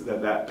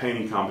that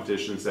painting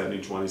competition in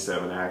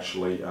 1727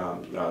 actually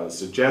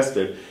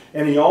suggested.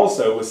 And he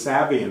also was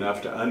savvy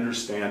enough to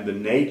understand the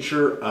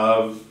nature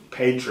of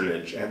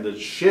patronage and the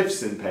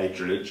shifts in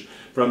patronage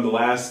from the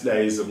last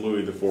days of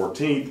Louis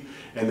XIV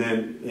and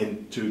then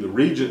into the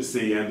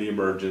Regency and the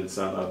emergence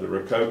of the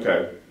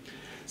Rococo.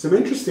 Some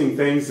interesting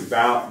things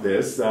about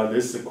this.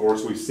 This, of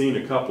course, we've seen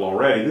a couple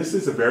already. This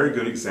is a very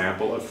good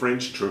example of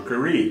French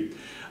Turquerie.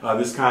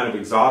 This kind of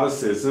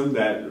exoticism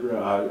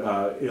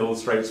that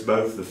illustrates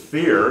both the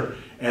fear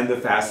and the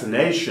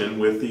fascination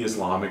with the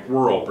Islamic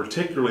world,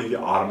 particularly the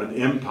Ottoman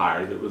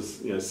Empire that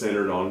was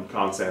centered on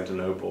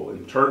Constantinople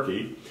in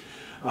Turkey.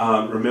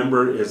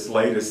 Remember, as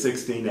late as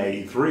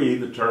 1683,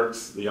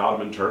 the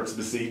Ottoman Turks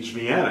besieged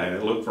Vienna, and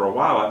it looked for a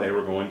while like they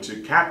were going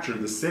to capture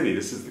the city.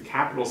 This is the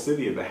capital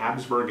city of the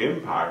Habsburg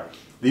Empire.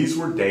 These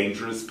were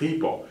dangerous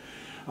people,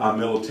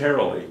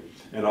 militarily,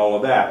 and all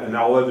of that. And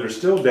although they're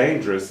still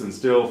dangerous and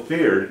still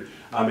feared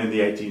in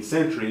the 18th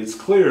century, it's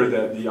clear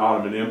that the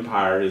Ottoman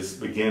Empire is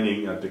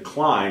beginning a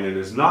decline and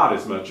is not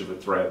as much of a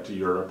threat to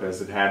Europe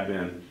as it had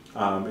been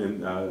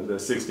in the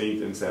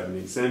 16th and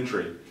 17th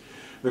century.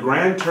 The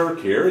Grand Turk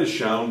here is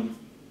shown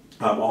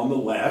on the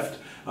left,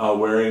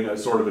 wearing a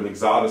sort of an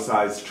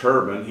exoticized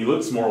turban. He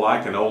looks more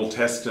like an Old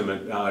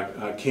Testament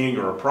king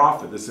or a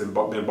prophet that's been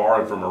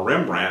borrowed from a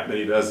Rembrandt than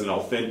he does an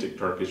authentic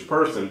Turkish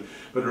person.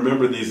 But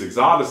remember these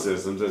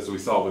exoticisms, as we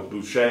saw with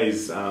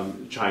Boucher's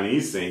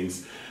Chinese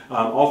scenes,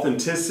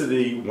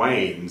 authenticity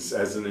wanes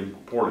as an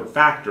important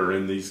factor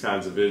in these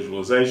kinds of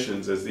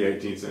visualizations as the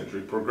 18th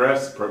century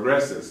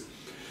progresses.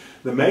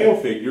 The male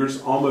figures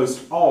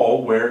almost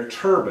all wear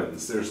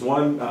turbans. There's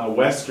one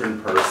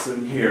Western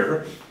person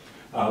here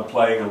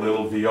playing a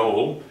little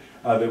viol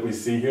that we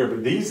see here.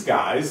 But these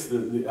guys,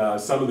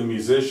 some of the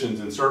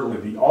musicians and certainly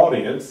the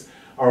audience,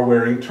 are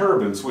wearing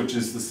turbans, which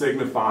is the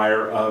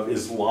signifier of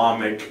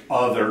Islamic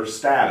other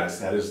status.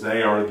 That is,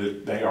 they are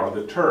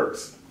the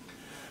Turks.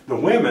 The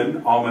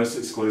women, almost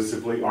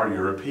exclusively, are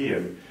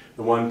European.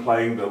 The one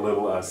playing the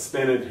little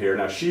spinet here,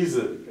 now she's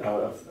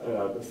a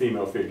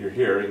female figure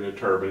here in the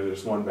turban,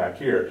 there's one back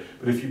here.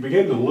 But if you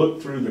begin to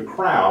look through the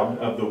crowd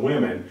of the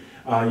women,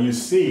 you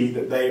see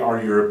that they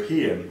are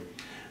European.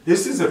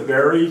 This is a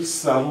very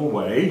subtle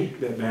way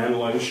that Van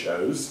Loo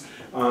shows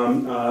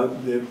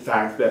the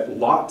fact that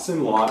lots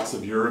and lots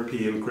of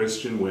European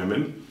Christian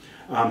women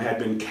had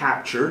been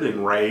captured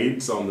in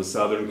raids on the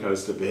southern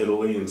coast of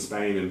Italy and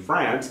Spain and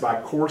France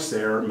by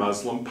corsair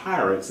Muslim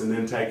pirates and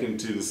then taken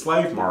to the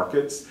slave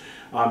markets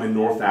in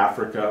North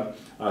Africa,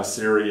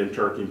 Syria and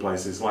Turkey and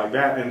places like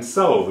that, and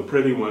so the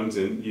pretty ones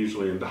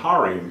usually into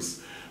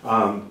harems.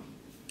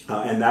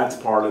 And that's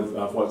part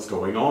of what's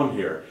going on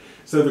here.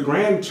 So the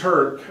Grand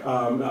Turk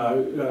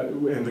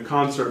and the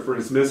concert for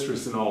his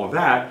mistress and all of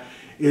that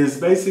is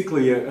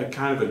basically a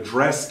kind of a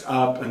dressed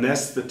up,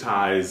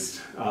 anesthetized,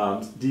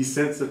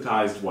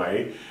 desensitized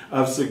way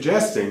of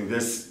suggesting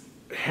this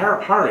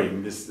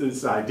harem,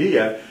 this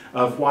idea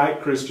of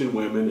white Christian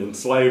women in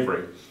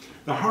slavery.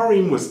 The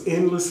harem was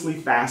endlessly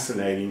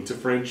fascinating to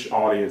French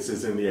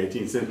audiences in the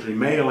 18th century,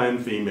 male and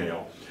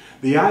female.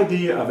 The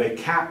idea of a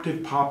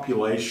captive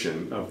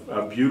population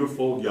of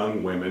beautiful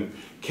young women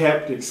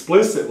kept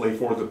explicitly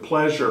for the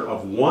pleasure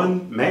of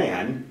one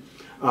man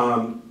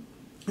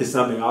is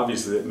something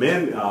obviously that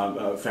men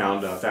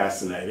found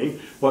fascinating.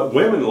 What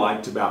women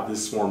liked about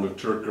this form of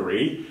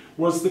Turkery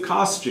was the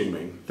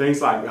costuming.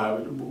 Things like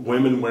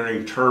women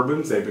wearing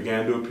turbans. They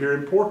began to appear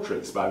in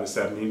portraits by the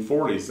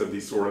 1740s of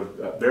these sort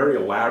of very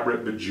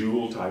elaborate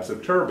bejeweled types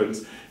of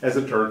turbans as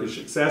a Turkish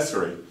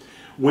accessory.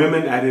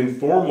 Women at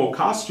informal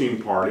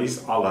costume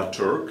parties, a la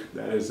Turk,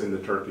 that is in the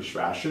Turkish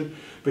fashion,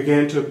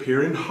 began to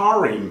appear in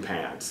harem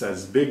pants,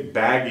 as big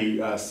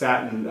baggy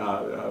satin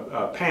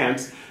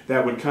pants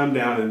that would come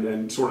down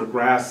and sort of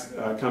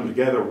come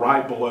together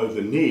right below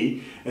the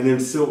knee, and then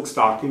silk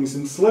stockings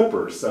and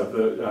slippers.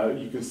 So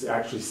you can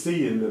actually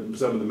see in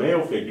some of the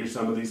male figures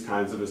some of these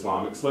kinds of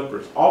Islamic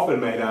slippers, often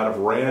made out of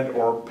red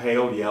or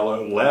pale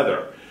yellow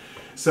leather.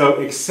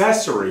 So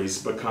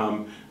accessories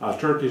become,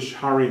 Turkish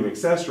harem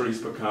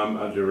accessories become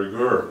de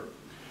rigueur.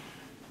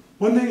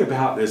 One thing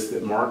about this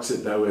that marks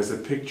it, though, as a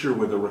picture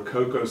with a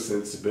Rococo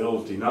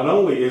sensibility, not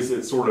only is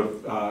it sort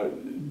of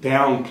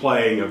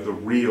downplaying of the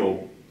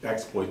real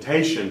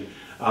exploitation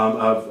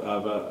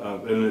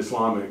of an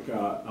Islamic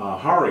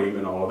harem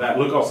and all of that.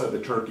 Look also at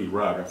the Turkey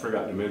rug. I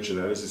forgot to mention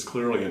that. This is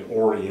clearly an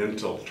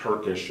Oriental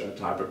Turkish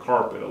type of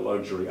carpet, a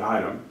luxury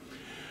item.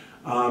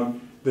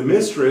 The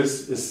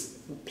mistress is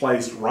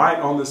placed right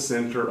on the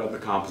center of the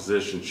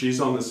composition. She's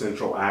on the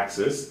central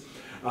axis.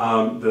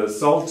 The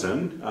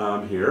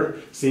Sultan here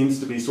seems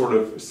to be sort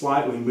of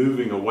slightly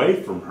moving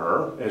away from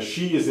her as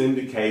she is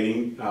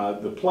indicating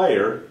the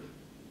player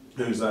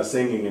who's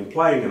singing and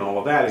playing and all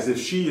of that as if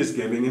she is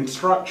giving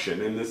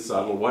instruction in this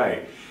subtle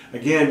way.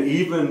 Again,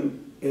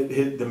 even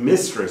the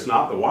mistress,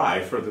 not the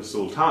wife or the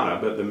sultana,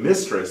 but the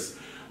mistress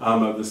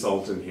of the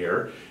Sultan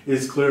here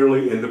is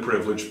clearly in the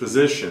privileged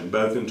position,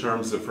 both in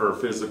terms of her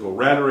physical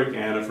rhetoric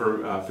and of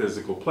her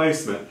physical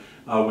placement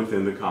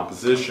within the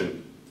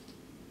composition.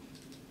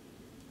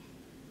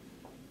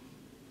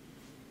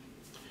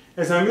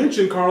 As I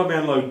mentioned, Carlo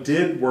Van Loo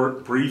did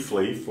work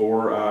briefly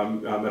for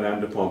Madame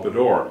de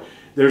Pompadour.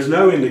 There's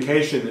no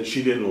indication that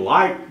she didn't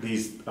like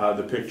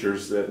the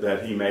pictures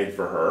that he made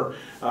for her,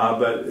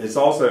 but it's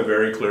also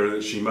very clear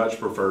that she much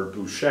preferred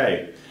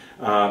Boucher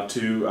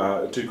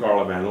to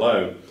Carlo Van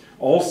Loo.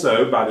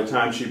 Also, by the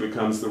time she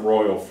becomes the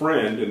royal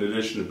friend, in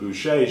addition to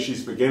Boucher,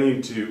 she's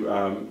beginning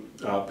to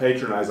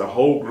patronize a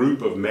whole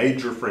group of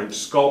major French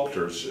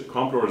sculptors.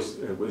 Pompadour,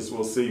 as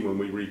we'll see when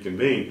we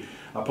reconvene,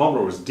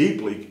 Pompadour was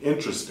deeply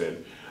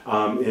interested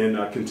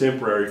in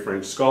contemporary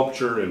French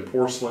sculpture and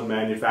porcelain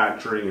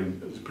manufacturing,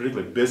 and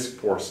particularly bisque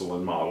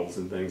porcelain models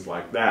and things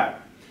like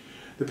that.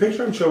 The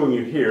picture I'm showing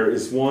you here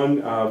is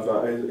one of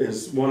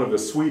a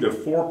suite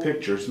of 4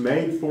 pictures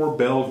made for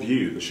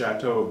Bellevue, the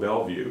Chateau of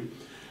Bellevue,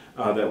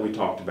 that we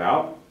talked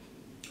about,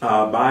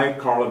 by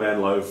Carlo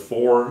Van Loo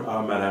for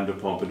Madame de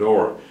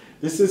Pompadour.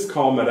 This is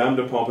called Madame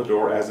de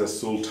Pompadour as a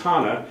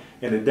Sultana,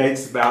 and it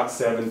dates about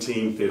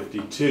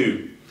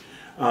 1752.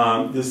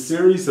 This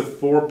series of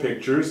 4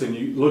 pictures, and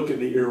you look at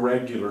the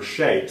irregular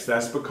shapes,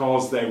 that's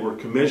because they were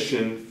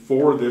commissioned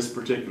for this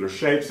particular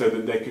shape so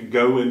that they could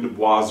go into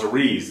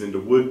boiseries, into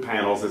wood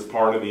panels as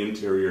part of the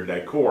interior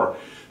decor.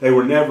 They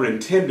were never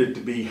intended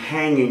to be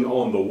hanging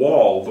on the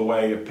wall the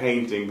way a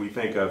painting we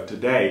think of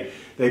today.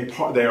 They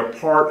are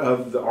part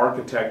of the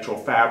architectural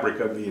fabric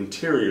of the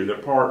interior. They're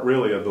part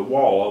really of the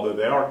wall, although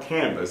they are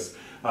canvas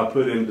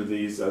put into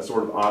these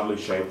sort of oddly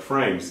shaped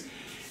frames.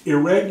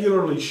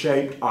 Irregularly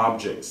shaped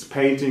objects,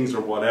 paintings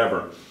or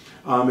whatever,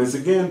 is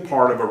again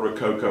part of a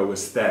Rococo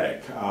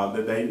aesthetic.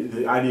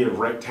 The idea of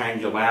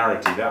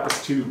rectangularity, that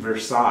was too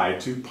Versailles,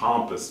 too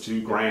pompous,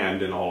 too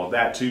grand and all of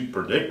that, too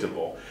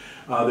predictable.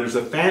 There's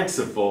a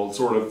fanciful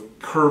sort of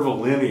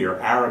curvilinear,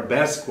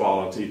 arabesque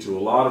quality to a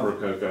lot of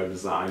Rococo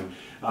design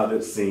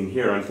that's seen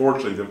here.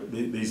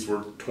 Unfortunately, these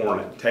were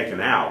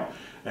taken out,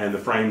 and the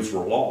frames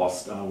were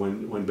lost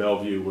when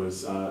Bellevue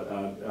was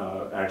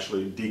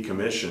actually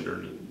decommissioned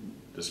or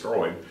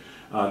destroyed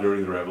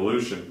during the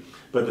Revolution.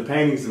 But the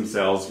paintings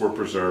themselves were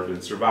preserved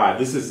and survived.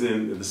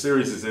 The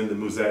series is in the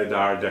Musée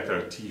d'Art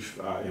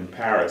Décoratif in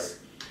Paris.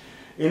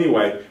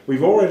 Anyway,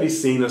 we've already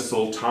seen a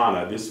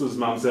sultana. This was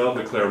Mademoiselle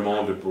de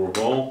Clermont de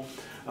Bourbon.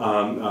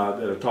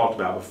 that I've talked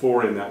about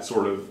before, in that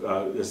sort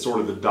of is sort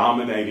of the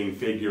dominating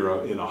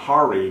figure in a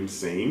harem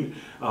scene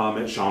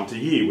at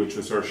Chantilly, which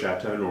was her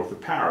chateau north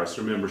of Paris.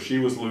 Remember, she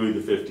was Louis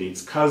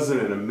XV's cousin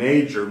and a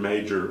major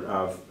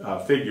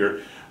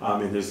figure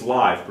in his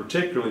life,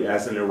 particularly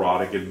as an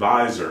erotic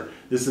advisor.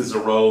 This is a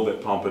role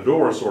that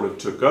Pompadour sort of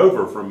took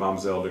over from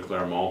Mademoiselle de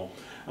Clermont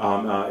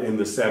in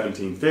the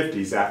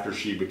 1750s, after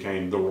she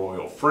became the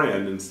royal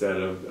friend instead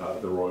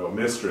of the royal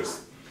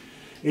mistress.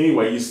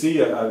 Anyway, you see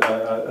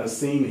a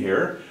scene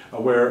here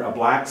where a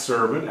black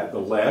servant at the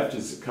left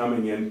is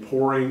coming in,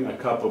 pouring a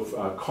cup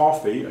of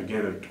coffee,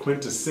 again a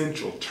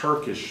quintessential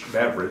Turkish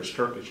beverage,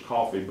 Turkish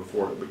coffee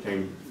before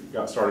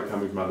it started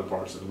coming from other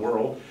parts of the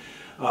world.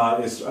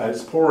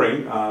 Is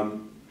pouring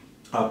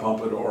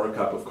Pompadour a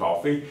cup of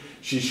coffee.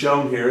 She's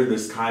shown here in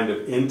this kind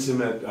of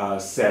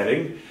intimate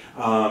setting.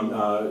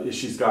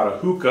 She's got a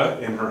hookah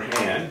in her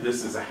hand.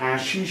 This is a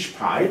hashish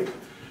pipe.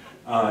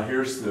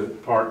 Here's the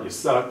part you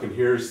suck, and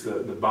here's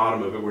the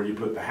bottom of it where you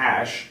put the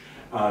hash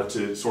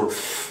to sort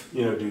of,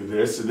 do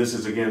this. So this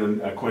is,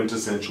 again, a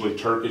quintessentially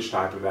Turkish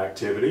type of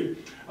activity.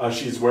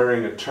 She's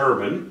wearing a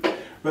turban.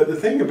 But the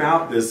thing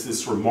about this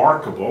is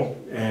remarkable,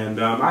 and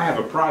I have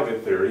a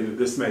private theory that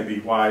this may be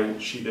why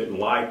she didn't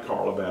like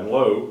Carla Van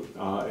Loo,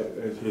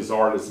 his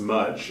art, as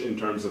much in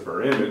terms of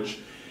her image.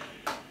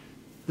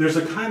 There's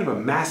a kind of a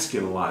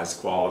masculinized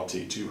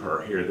quality to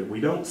her here that we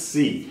don't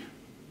see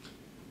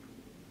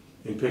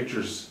in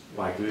pictures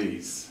like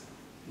these.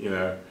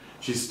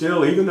 She's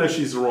still, even though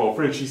she's a royal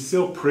friend, she's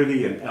still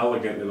pretty and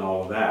elegant and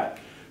all of that.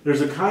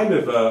 There's a kind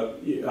of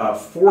a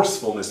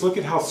forcefulness. Look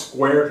at how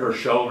squared her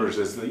shoulders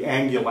is, the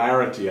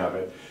angularity of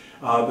it.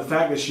 The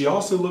fact that she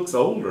also looks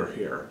older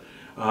here.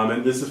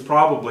 And this is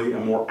probably a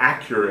more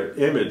accurate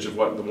image of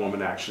what the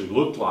woman actually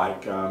looked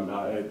like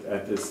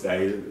at this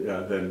day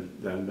than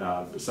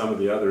some of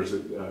the others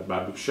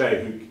by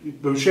Boucher.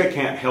 Boucher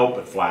can't help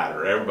but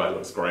flatter. Everybody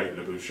looks great in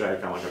a Boucher,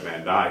 kind of like a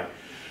Van Dyck.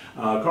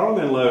 Carla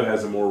Van Loo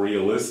has a more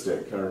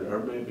realistic, or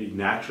maybe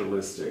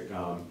naturalistic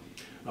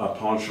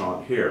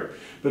penchant here.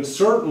 But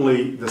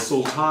certainly the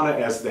Sultana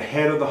as the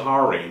head of the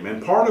harem,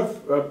 and part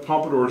of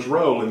Pompadour's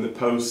role in the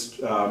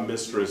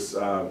post-mistress,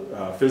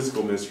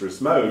 physical mistress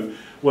mode,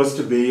 was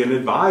to be an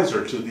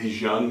advisor to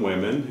these young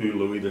women who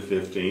Louis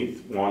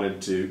XV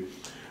wanted to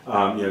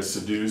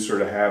seduce or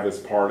to have as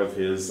part of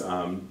his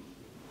harem,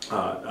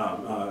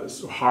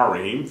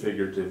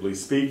 figuratively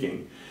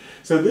speaking.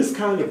 So this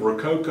kind of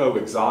Rococo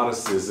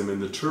exoticism in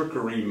the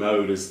Turquerie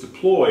mode is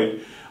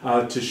deployed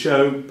to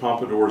show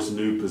Pompadour's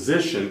new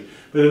position,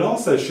 but it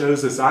also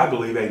shows us, I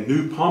believe, a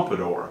new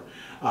Pompadour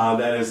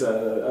that is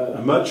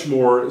a much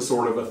more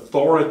sort of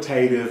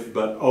authoritative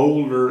but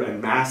older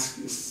and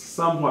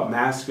somewhat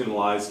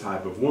masculinized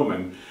type of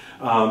woman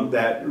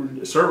that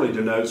certainly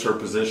denotes her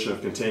position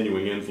of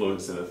continuing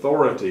influence and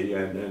authority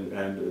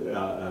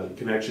and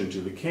connection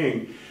to the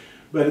king.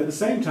 But at the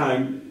same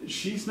time,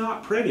 she's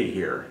not pretty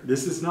here.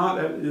 This is not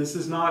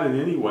in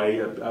any way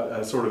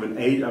a sort of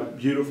a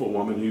beautiful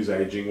woman who's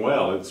aging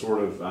well. It sort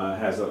of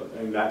has,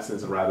 in that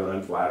sense, a rather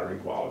unflattering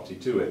quality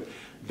to it.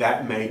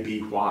 That may be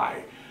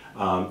why.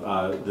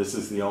 This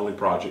is the only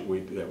project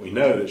that we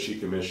know that she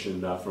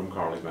commissioned from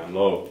Carla Van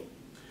Loo.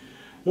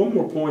 One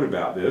more point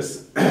about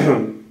this.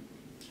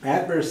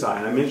 At Versailles,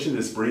 and I mentioned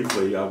this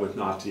briefly with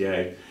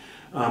Nautier,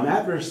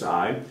 at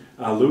Versailles,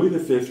 Louis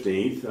XV,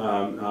 in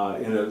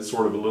a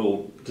sort of a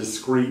little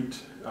discreet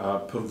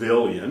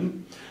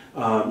pavilion,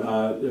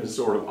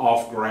 sort of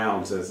off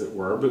grounds, as it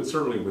were, but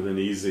certainly with an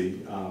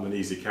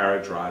easy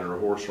carriage ride or a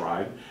horse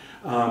ride,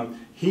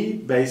 he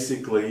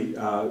basically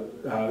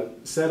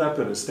set up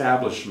an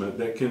establishment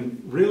that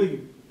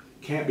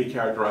can't be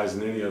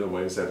characterized in any other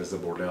way except as a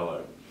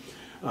bordello.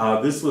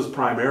 This was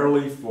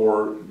primarily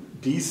for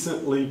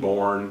decently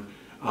born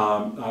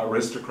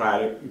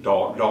aristocratic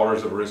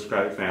daughters of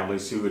aristocratic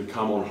families who had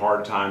come on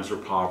hard times or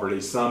poverty,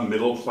 some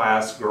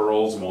middle-class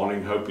girls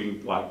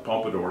hoping like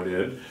Pompadour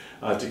did,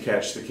 to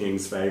catch the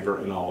king's favor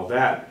and all of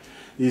that.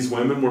 These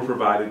women were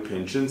provided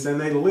pensions, and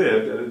they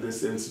lived at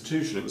this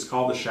institution. It was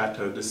called the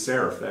Chateau de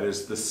Cerf, that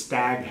is the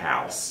stag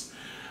house.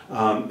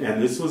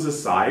 And this was a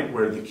site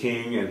where the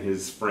king and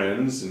his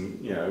friends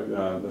and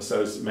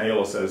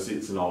male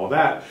associates and all of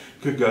that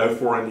could go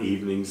for an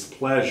evening's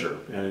pleasure,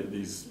 and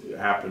these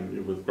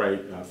happened with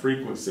great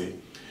frequency.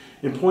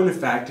 In point of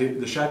fact,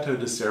 the Chateau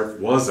de Cerf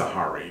was a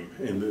harem,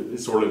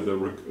 it's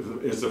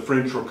a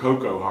French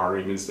Rococo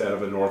harem instead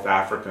of a North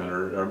African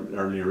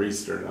or Near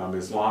Eastern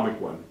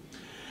Islamic one.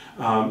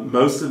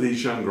 Most of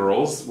these young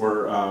girls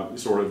were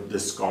sort of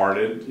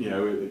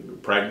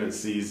discarded,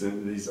 pregnancies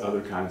and these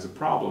other kinds of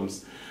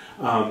problems.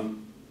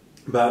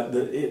 But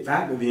the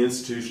fact that the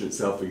institution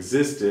itself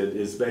existed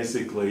is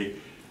basically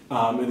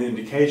an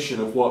indication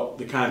of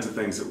the kinds of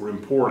things that were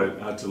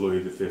important to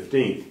Louis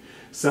XV.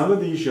 Some of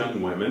these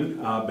young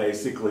women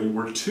basically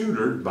were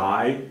tutored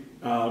by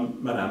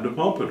Madame de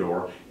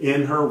Pompadour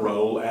in her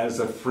role as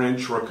a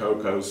French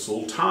Rococo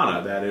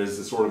sultana, that is,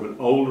 a sort of an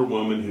older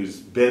woman who's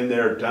been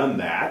there, done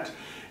that,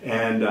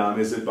 and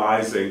is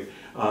advising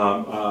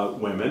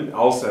women.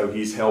 Also,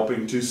 she's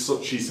helping to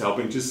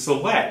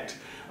select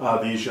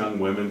these young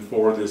women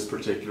for this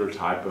particular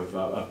type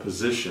of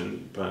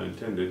position, pun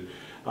intended,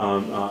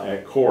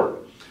 at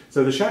court.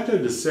 So the Chateau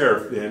de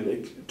Cerf then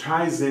it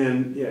ties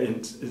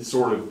in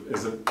sort of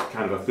as a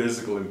kind of a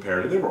physical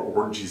imperative. There were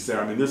orgies there.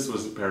 I mean, this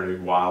was a very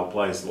wild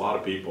place. A lot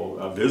of people,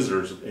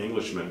 visitors,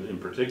 Englishmen in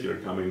particular,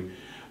 coming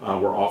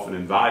were often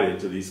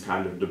invited to these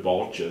kind of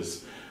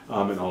debauches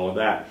and all of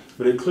that.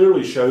 But it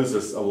clearly shows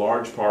us a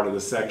large part of the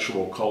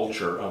sexual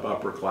culture of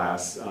upper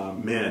class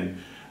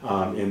men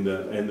in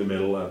the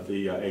middle of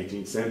the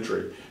 18th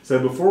century. So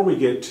before we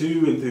get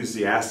too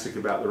enthusiastic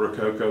about the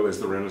Rococo as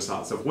the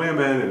Renaissance of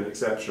women and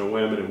exceptional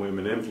women and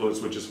women influence,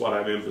 which is what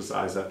I've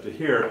emphasized up to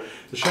here,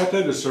 the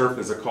Chateau de Cerf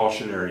is a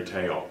cautionary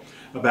tale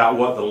about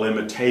what the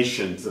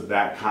limitations of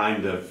that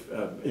kind of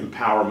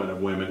empowerment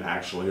of women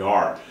actually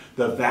are.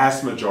 The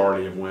vast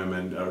majority of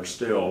women are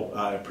still,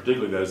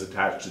 particularly those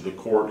attached to the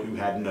court who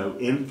had no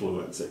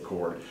influence at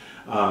court,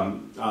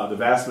 the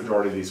vast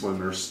majority of these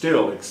women are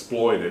still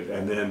exploited,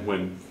 and then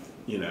when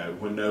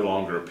no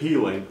longer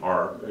appealing,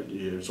 are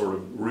sort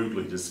of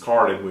rudely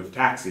discarded with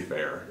taxi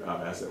fare,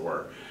 as it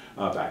were,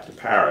 back to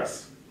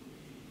Paris.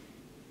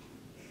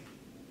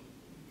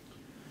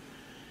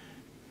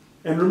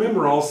 And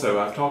remember also,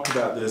 I've talked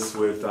about this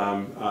with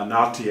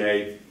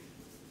Nautier,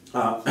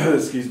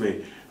 excuse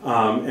me,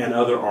 and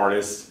other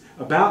artists,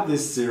 about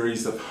this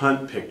series of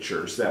hunt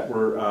pictures that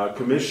were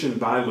commissioned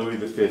by Louis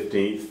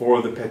XV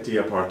for the Petit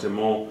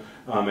Appartement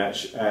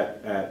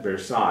at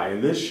Versailles.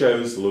 And this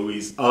shows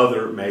Louis's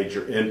other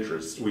major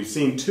interests. We've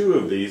seen two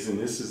of these, and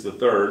this is the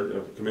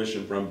third,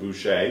 commissioned from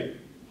Boucher.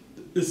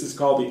 This is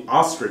called the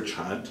Ostrich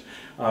Hunt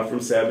from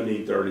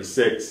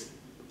 1736.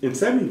 In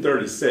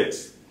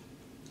 1736,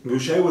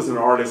 Boucher was an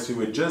artist who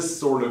had just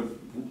sort of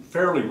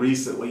fairly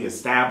recently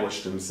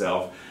established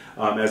himself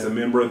as a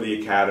member of the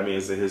Academy,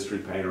 as a history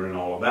painter and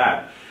all of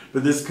that.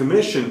 But this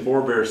commission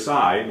for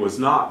Versailles was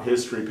not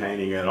history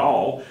painting at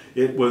all.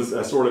 It was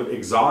a sort of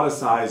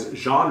exoticized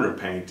genre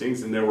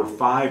paintings, and there were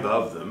 5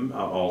 of them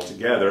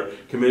altogether,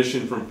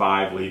 commissioned from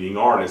 5 leading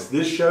artists.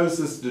 This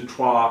shows us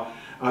Carle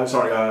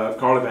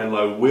van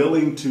Loo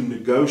willing to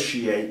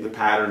negotiate the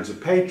patterns of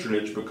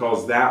patronage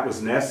because that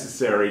was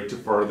necessary to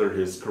further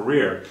his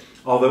career.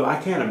 Although I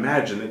can't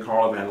imagine that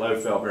Carle van Loo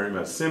felt very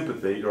much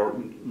sympathy, or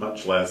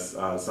much less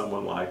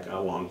someone like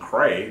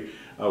Lancret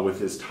with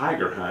his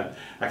tiger hunt.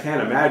 I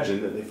can't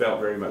imagine that they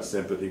felt very much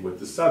sympathy with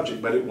the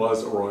subject, but it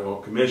was a royal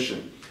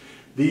commission.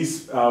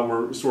 These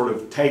were sort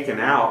of taken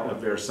out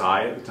of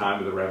Versailles at the time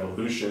of the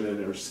Revolution, and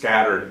they were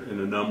scattered in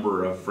a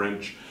number of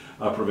French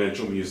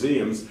provincial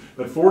museums.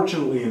 But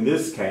fortunately in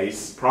this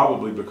case,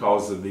 probably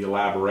because of the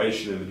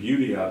elaboration and the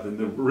beauty of them,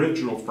 the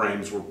original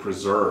frames were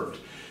preserved.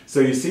 So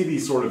you see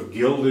these sort of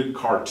gilded,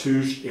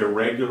 cartouche,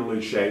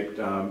 irregularly shaped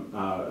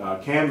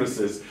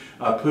canvases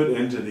put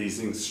into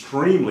these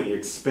extremely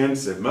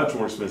expensive, much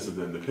more expensive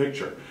than the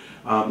picture,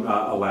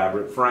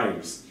 elaborate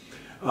frames.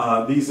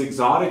 These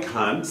exotic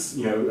hunts,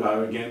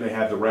 again, they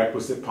have the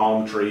requisite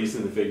palm trees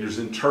and the figures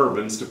in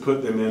turbans to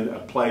put them in a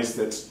place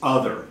that's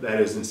other, that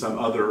is in some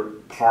other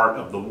part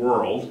of the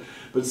world,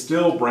 but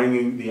still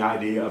bringing the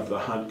idea of the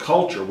hunt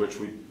culture, which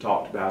we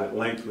talked about at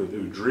length with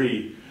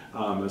Udry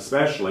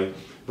especially,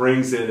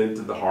 brings it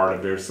into the heart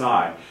of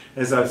Versailles.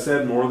 As I've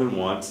said more than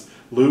once,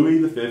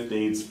 Louis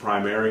XV's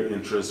primary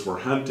interests were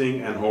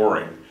hunting and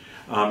whoring,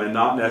 and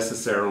not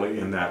necessarily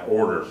in that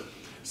order.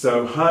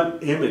 So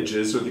hunt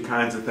images are the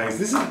kinds of things.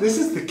 This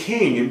is the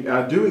king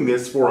doing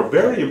this for a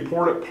very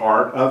important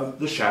part of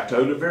the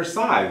Chateau de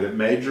Versailles, the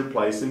major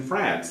place in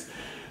France.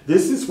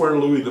 This is where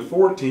Louis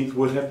XIV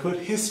would have put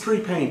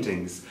history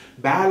paintings,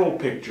 battle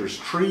pictures,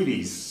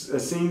 treaties,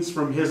 scenes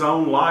from his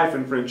own life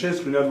and French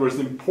history. In other words,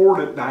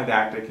 important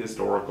didactic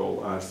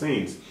historical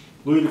scenes.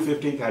 Louis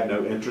XV had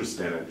no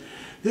interest in it.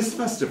 This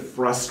must have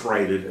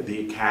frustrated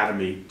the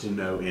Academy to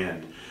no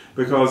end,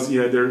 because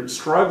they're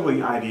struggling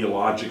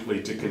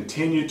ideologically to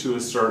continue to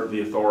assert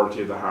the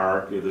authority of the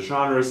hierarchy of the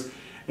genres,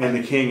 and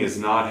the king is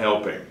not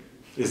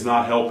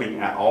helping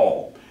at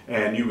all.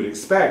 And you would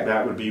expect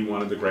that would be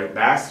one of the great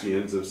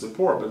bastions of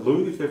support, but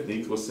Louis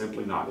XV was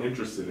simply not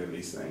interested in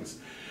these things.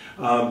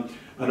 An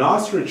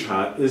ostrich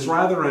hunt is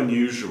rather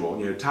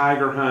unusual.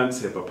 Tiger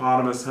hunts,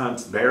 hippopotamus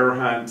hunts, bear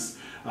hunts,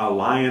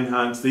 lion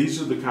hunts.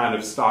 These are the kind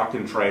of stock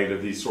and trade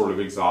of these sort of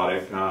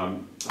exotic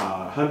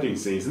hunting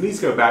scenes. And these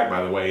go back,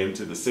 by the way,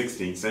 into the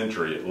 16th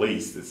century at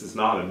least. This is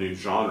not a new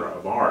genre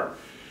of art.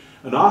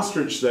 An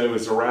ostrich, though,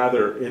 is a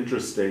rather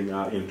interesting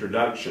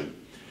introduction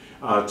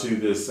to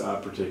this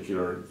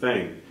particular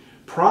thing.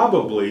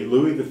 Probably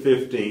Louis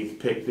XV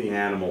picked the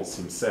animals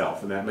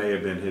himself, and that may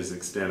have been his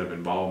extent of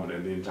involvement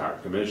in the entire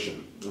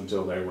commission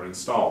until they were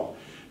installed.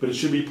 But it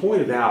should be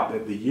pointed out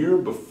that the year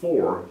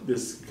before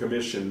this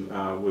commission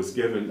was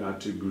given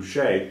to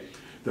Boucher,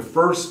 the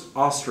first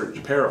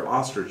pair of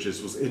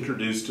ostriches was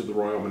introduced to the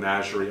royal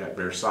menagerie at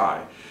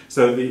Versailles.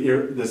 So the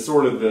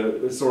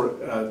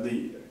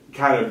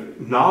kind of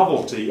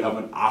novelty of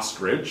an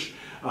ostrich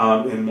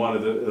in one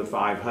of the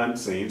 5 hunt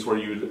scenes where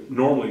you would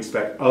normally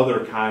expect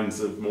other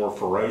kinds of more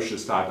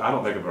ferocious type. I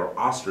don't think of an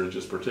ostrich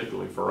as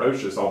particularly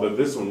ferocious, although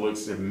this one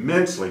looks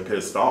immensely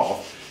pissed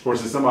off. Of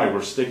course, if somebody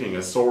were sticking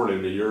a sword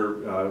into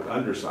your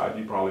underside,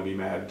 you'd probably be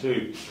mad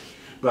too.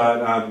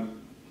 But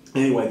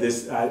anyway,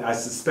 I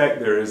suspect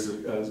there is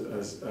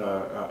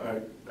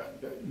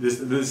this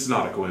is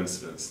not a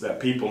coincidence that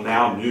people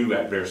now knew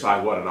at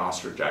Versailles what an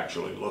ostrich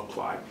actually looked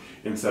like,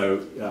 and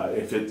so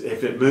if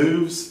it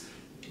moves,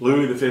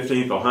 Louis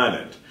XV will hunt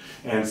it.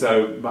 And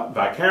so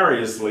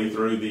vicariously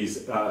through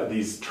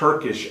these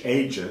Turkish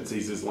agents,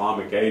 these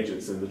Islamic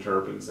agents in the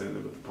turbans and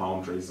with the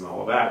palm trees and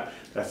all of that,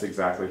 that's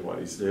exactly what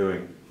he's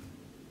doing.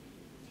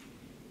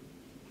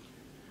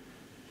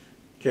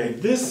 Okay,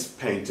 this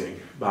painting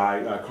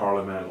by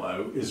Carlo van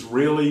Loo is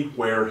really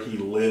where he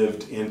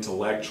lived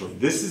intellectually.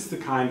 This is the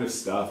kind of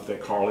stuff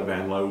that Carlo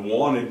van Loo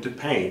wanted to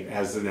paint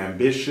as an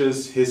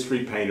ambitious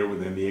history painter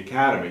within the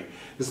Academy.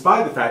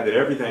 Despite the fact that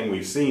everything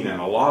we've seen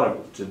and a lot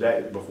of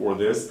today before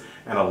this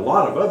and a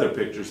lot of other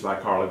pictures by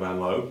Carlo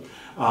van Loo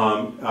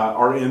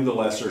are in the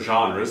lesser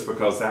genres,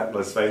 because that,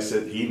 let's face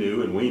it, he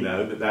knew and we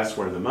know that that's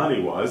where the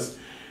money was.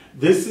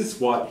 This is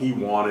what he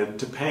wanted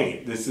to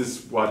paint. This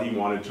is what he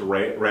wanted to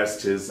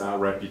rest his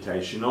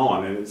reputation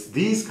on. And it's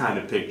these kind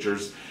of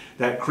pictures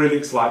that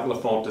critics like La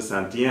Font de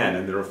Saint-Étienne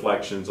and the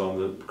reflections on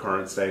the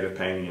current state of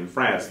painting in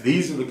France,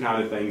 these are the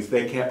kind of things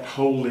they kept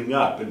holding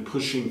up and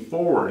pushing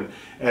forward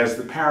as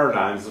the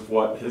paradigms of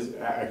what his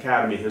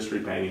Academy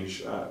history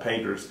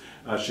painters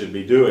should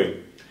be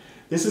doing.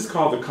 This is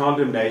called The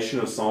Condemnation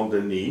of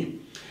Saint-Denis,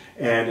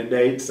 and it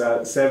dates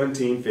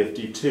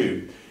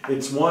 1752.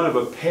 It's one of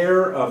a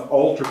pair of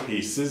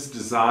altarpieces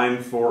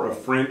designed for a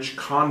French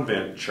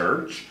convent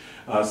church.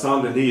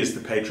 Saint-Denis is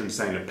the patron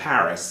saint of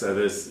Paris, so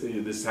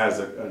this has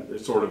a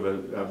sort of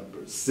a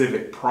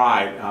civic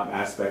pride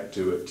aspect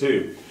to it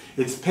too.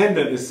 Its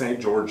pendant is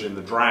St. George and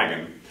the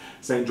Dragon.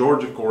 St.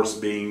 George, of course,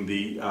 being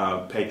the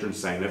patron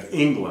saint of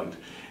England.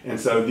 And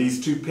so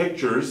these two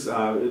pictures,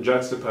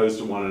 juxtaposed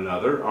to one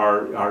another,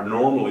 are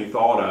normally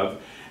thought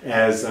of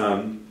as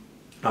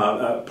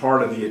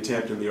part of the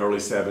attempt in the early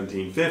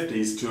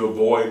 1750s to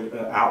avoid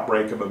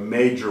outbreak of a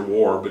major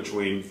war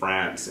between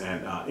France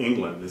and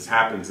England. This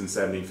happens in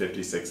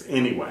 1756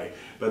 anyway,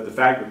 but the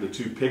fact that the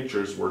two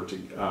pictures were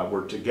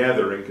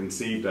together and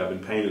conceived of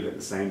and painted at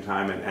the same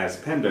time and as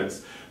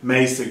pendants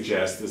may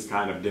suggest this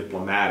kind of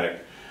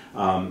diplomatic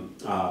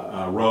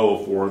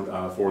role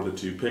for the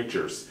two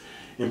pictures.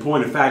 In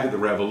point of fact, at the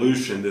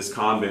Revolution, this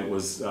convent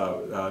was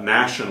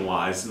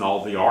nationalized and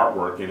all the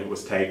artwork in it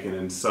was taken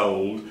and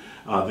sold.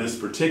 This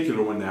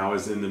particular one now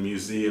is in the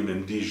museum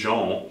in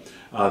Dijon.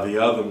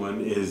 The other one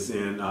is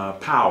in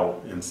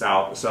Pau in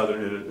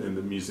in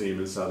the museum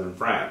in southern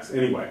France.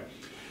 Anyway,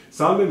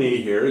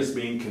 Saint-Denis here is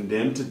being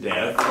condemned to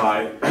death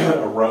by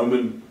a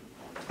Roman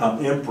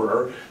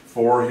emperor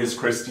for his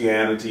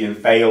Christianity and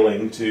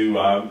failing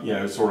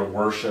to sort of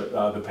worship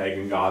the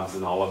pagan gods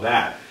and all of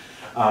that.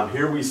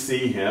 Here we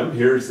see him.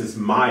 Here's his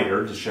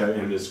mitre to show,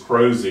 and his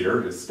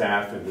crozier, his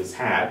staff, and his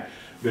hat,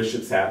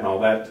 bishop's hat, and all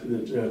that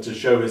to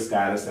show his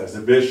status as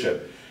a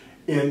bishop.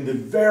 In the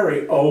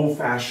very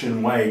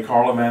old-fashioned way,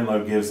 Carlo van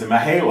Loo gives him a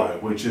halo,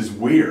 which is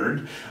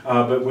weird,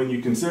 but when you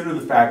consider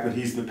the fact that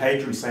he's the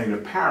patron saint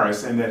of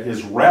Paris and that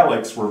his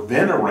relics were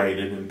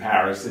venerated in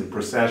Paris in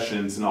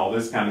processions and all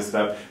this kind of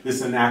stuff,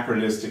 this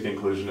anachronistic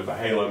inclusion of a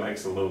halo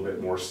makes a little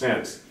bit more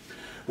sense.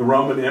 The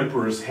Roman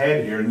emperor's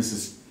head here, and this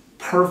is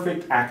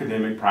perfect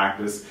academic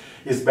practice,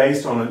 is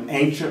based on an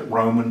ancient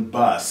Roman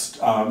bust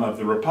of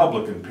the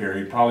Republican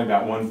period, probably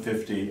about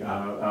 150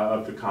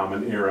 of the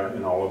Common Era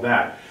and all of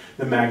that.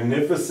 The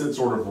magnificent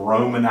sort of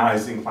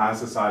Romanizing,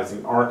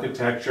 classicizing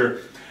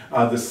architecture,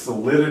 the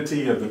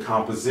solidity of the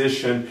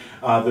composition,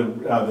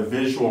 the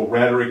visual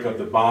rhetoric of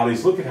the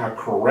bodies. Look at how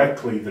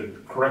correctly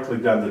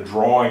done the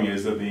drawing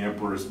is of the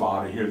emperor's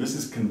body here. This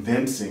is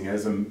convincing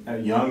as a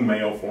young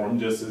male form,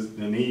 just as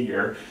Denis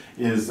here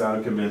is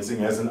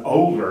convincing as an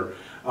older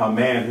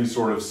man who's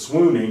sort of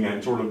swooning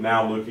and sort of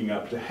now looking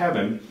up to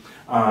heaven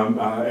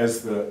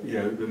as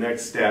the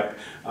next step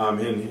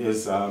in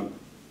his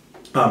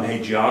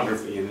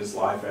hagiography in his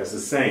life as a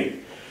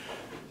saint.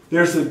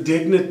 There's a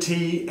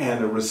dignity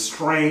and a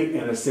restraint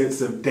and a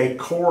sense of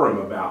decorum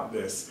about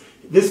this.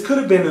 This could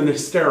have been an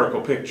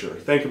hysterical picture.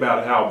 Think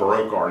about how a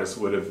Baroque artist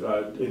would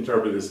have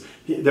interpreted this.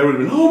 There would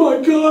have been, oh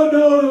my God,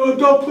 no,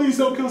 don't, please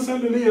don't kill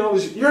Saint-Denis, and all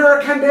this,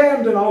 you're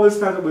condemned, and all this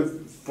kind of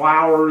with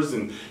flowers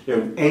and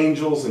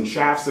angels and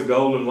shafts of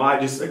golden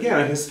light. Just, again,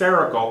 a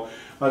hysterical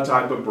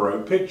type of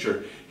Baroque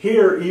picture.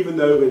 Here, even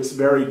though it's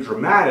very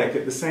dramatic,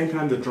 at the same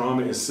time the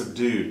drama is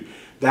subdued.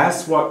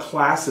 That's what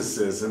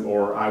classicism,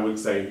 or I would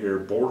say here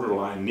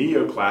borderline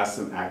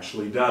neoclassicism,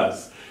 actually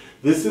does.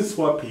 This is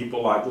what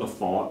people like La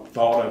Font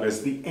thought of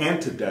as the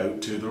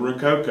antidote to the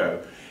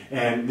Rococo.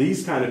 And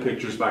these kind of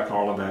pictures by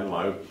Carlo van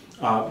Loo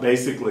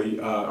basically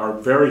are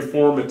very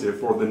formative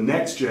for the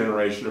next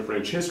generation of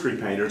French history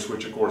painters,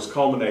 which of course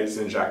culminates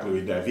in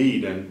Jacques-Louis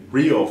David and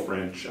real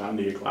French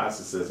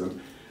neoclassicism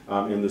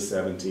in the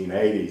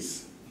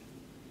 1780s.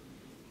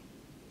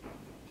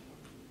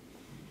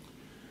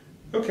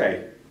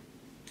 Okay,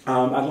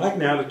 I'd like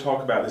now to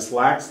talk about this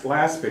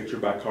last picture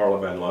by Carla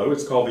Van Loo.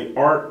 It's called The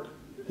Art,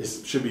 it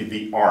should be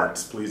The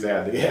Arts, please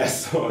add the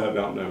S, so I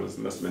don't know, it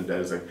must have been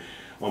dozing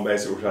on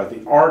basic work.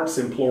 The Arts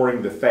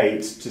Imploring the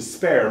Fates to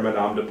Spare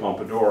Madame de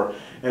Pompadour,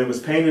 and it was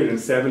painted in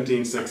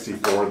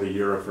 1764, the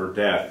year of her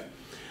death.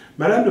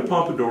 Madame de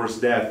Pompadour's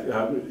death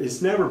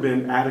has never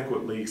been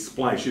adequately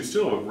explained. She was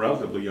still a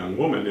relatively young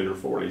woman in her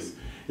 40s.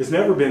 It's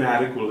never been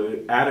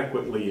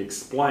adequately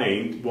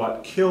explained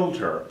what killed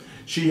her.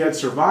 She had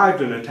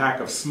survived an attack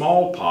of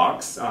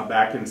smallpox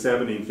back in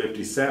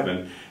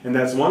 1757, and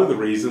that's one of the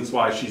reasons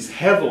why she's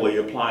heavily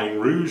applying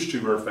rouge to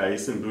her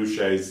face in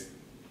Boucher's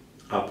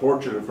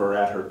portrait of her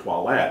at her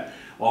toilette,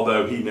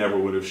 although he never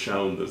would have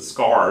shown the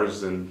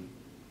scars and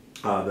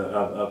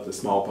of the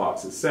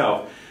smallpox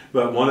itself.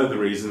 But one of the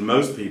reasons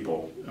most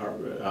people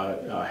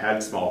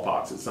had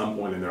smallpox at some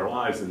point in their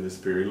lives in this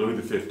period.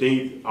 Louis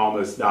XV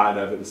almost died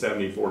of it in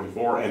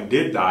 1744 and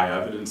did die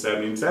of it in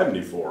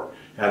 1774.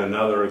 Had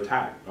another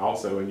attack,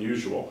 also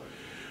unusual.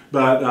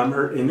 But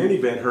in any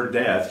event, her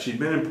death, she'd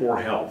been in poor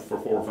health for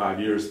 4 or 5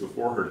 years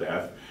before her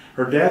death.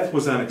 Her death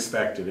was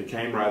unexpected. It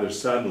came rather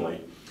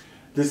suddenly.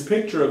 This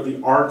picture of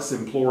the Arts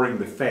Imploring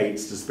the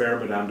Fates to Spare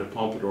Madame de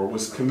Pompadour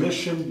was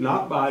commissioned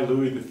not by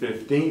Louis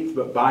XV,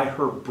 but by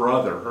her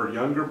brother, her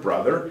younger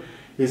brother.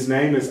 His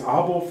name is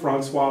Abbe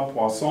Francois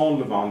Poisson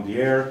de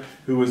Vandières,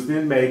 who was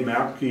then made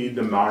Marquis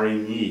de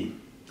Marigny.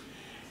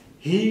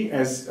 He,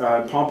 as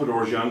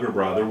Pompadour's younger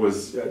brother,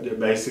 was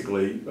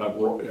basically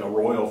a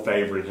royal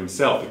favorite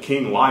himself. The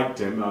king liked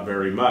him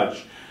very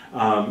much.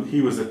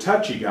 He was a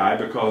touchy guy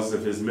because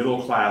of his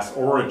middle-class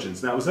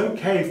origins. Now, it was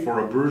okay for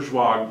a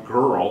bourgeois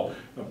girl,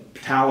 a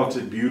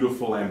talented,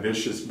 beautiful,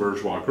 ambitious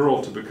bourgeois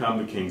girl, to become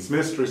the king's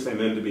mistress and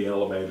then to be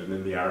elevated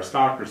in the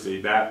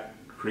aristocracy. That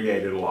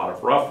created a lot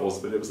of ruffles,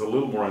 but it was a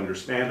little more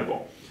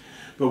understandable.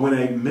 But when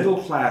a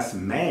middle-class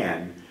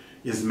man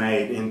is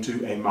made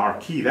into a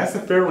marquis, that's a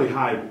fairly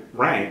high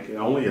rank,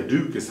 only a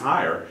duke is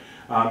higher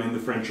in the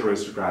French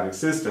aristocratic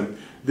system.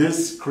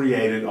 This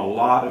created a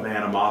lot of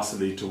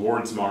animosity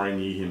towards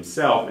Marigny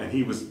himself, and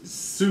he was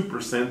super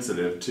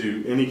sensitive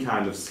to any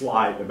kind of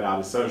slight about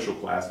his social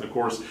class. And of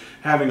course,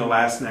 having a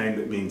last name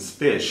that means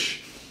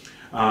fish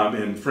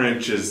in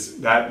French,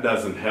 that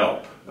doesn't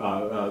help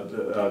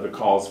the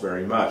cause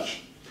very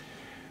much.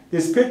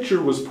 This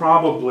picture was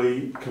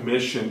probably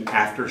commissioned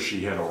after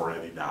she had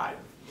already died.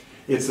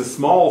 It's a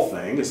small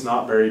thing, it's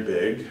not very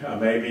big,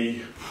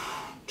 maybe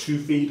 2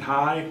 feet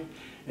high,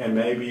 and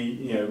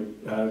maybe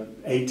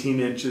 18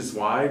 inches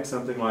wide,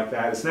 something like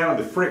that. It's now in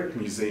the Frick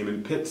Museum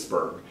in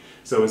Pittsburgh.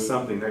 So it's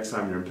something, next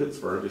time you're in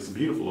Pittsburgh, it's a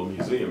beautiful little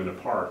museum in a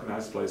park, a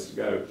nice place to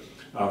go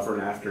for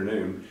an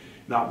afternoon.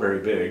 Not very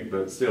big,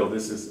 but still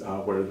this is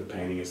where the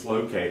painting is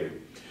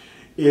located.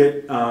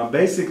 It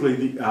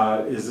basically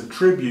is a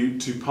tribute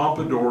to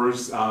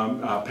Pompadour's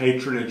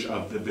patronage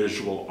of the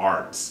visual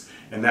arts.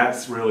 And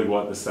that's really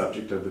what the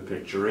subject of the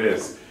picture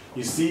is.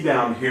 You see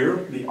down here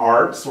the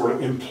arts sort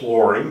of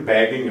imploring,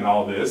 begging, and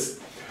all this.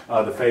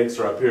 The fates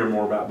are up here,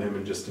 more about them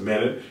in just a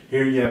minute.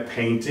 Here you have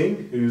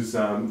painting, here's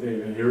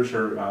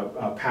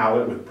her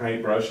palette with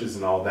paintbrushes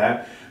and all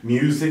that.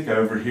 Music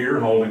over here,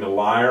 holding a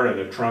lyre and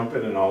a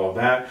trumpet and all of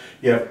that.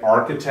 You have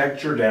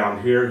architecture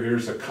down here.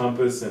 Here's a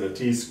compass and a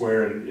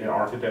T-square and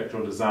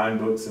architectural design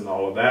books and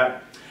all of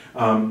that.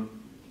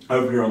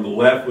 Over here on the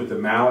left with the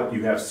mallet,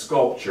 you have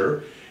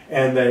sculpture.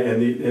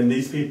 And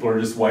these people are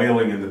just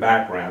wailing in the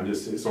background,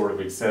 just sort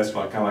of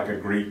accessible, kind of like a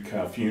Greek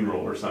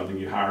funeral or something.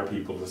 You hire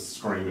people to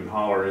scream and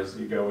holler as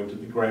you go into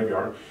the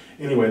graveyard.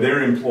 Anyway,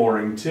 they're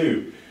imploring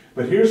too.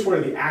 But here's where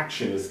the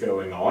action is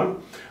going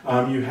on.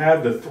 You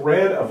have the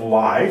thread of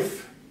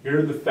life. Here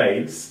are the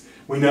fates.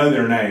 We know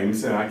their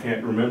names, and I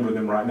can't remember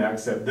them right now,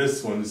 except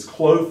this one is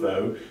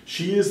Clotho.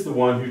 She is the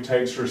one who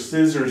takes her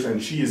scissors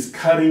and she is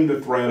cutting the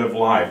thread of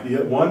life.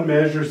 One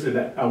measures it,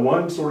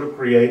 one sort of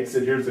creates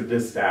it, here's the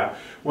distaff.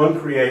 One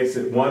creates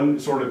it, one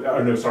sort of,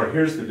 oh no, sorry,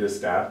 here's the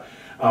distaff.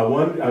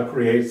 One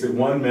creates it,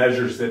 one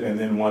measures it, and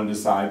then one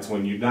decides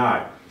when you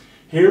die.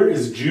 Here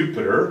is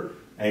Jupiter,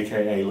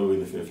 aka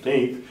Louis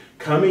XV,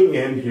 coming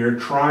in here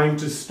trying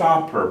to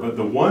stop her. But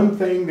the one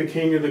thing the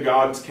king of the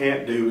gods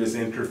can't do is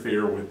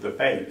interfere with the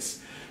fates.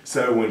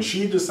 So when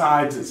she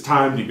decides it's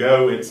time to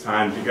go, it's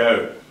time to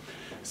go.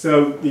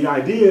 So the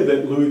idea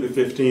that Louis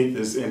XV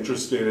is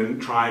interested in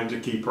trying to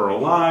keep her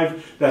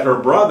alive, that her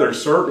brother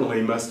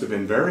certainly must have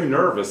been very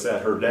nervous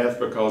at her death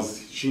because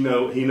he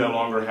no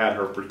longer had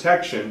her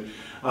protection,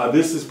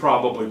 this is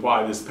probably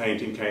why this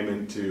painting came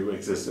into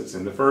existence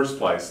in the first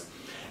place.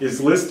 It's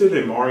listed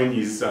in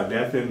Marigny's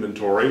death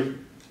inventory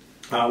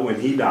when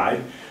he died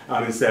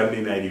in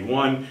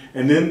 1781,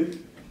 and then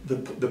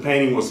the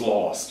painting was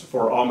lost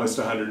for almost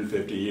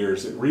 150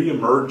 years. It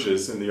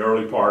re-emerges in the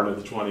early part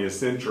of the 20th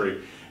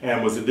century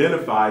and was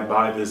identified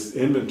by this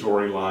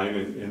inventory line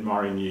in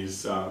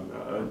Marigny's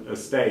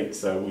estate,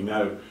 so we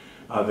know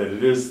that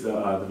it is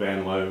the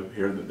Van Loo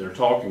here that they're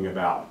talking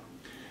about.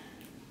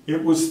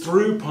 It was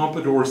through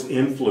Pompadour's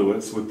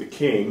influence with the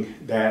king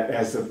that,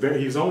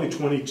 he was only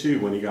 22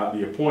 when he got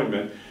the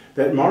appointment,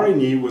 that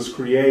Marigny was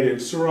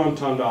created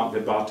Surintendant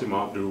des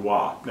Bâtiments du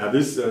Roi. Now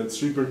this is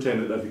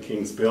Superintendent of the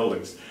King's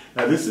Buildings.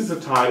 Now this is a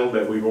title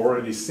that we've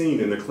already seen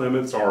in the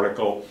Clements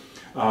article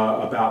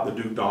about the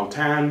Duc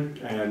d'Antin,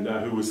 and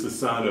who was the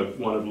son of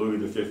one of Louis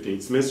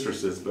XV's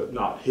mistresses, but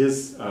not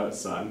his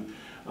son.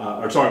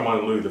 One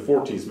of Louis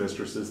XIV's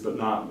mistresses, but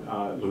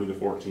not Louis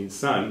XIV's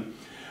son.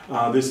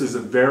 This is a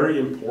very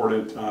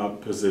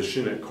important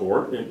position at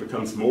court. It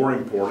becomes more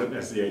important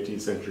as the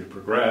 18th century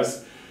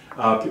progressed.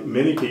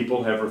 Many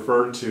people have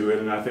referred to it,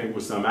 and I think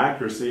with some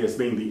accuracy, as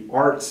being the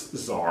arts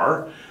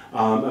czar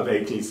of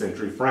 18th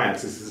century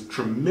France. This is a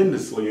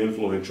tremendously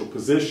influential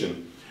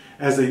position.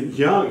 As a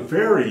young,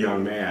 very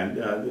young man,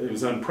 it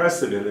was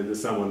unprecedented that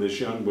someone this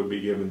young would be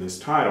given this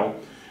title.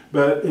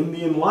 But in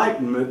the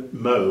Enlightenment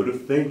mode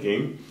of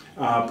thinking,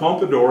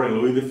 Pompadour and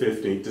Louis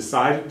XV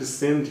decided to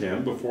send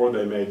him, before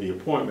they made the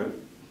appointment,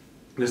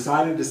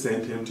 decided to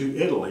send him to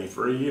Italy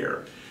for a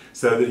year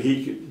so that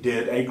he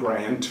did a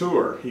grand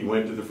tour. He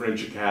went to the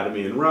French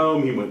Academy in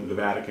Rome, he went to the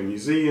Vatican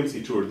Museums,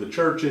 he toured the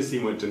churches, he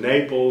went to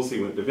Naples,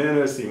 he went to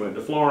Venice, he went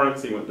to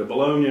Florence, he went to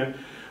Bologna,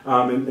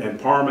 and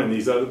Parma and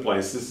these other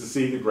places to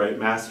see the great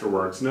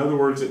masterworks. In other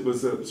words, it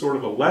was a sort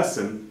of a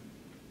lesson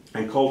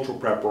and cultural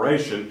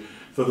preparation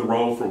for the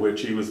role for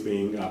which he was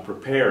being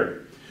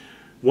prepared.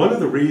 One of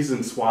the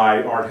reasons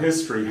why art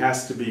history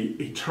has to be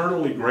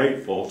eternally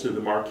grateful to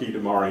the Marquis de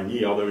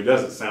Marigny, although he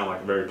doesn't sound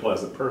like a very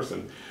pleasant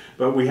person,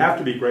 but we have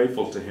to be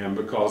grateful to him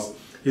because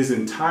his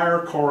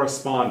entire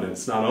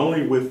correspondence, not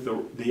only with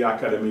the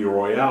Académie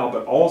Royale,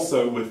 but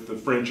also with the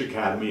French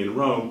Academy in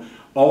Rome,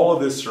 all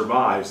of this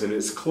survives, and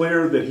it's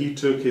clear that he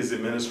took his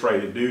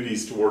administrative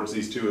duties towards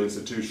these two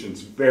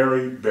institutions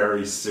very,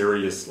 very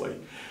seriously.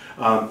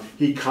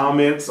 He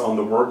comments on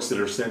the works that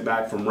are sent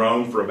back from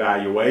Rome for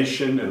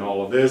evaluation and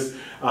all of this.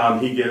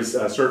 He gives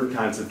certain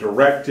kinds of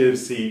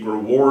directives. He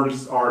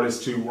rewards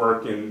artists who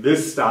work in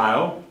this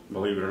style,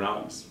 believe it or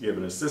not, it's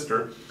given his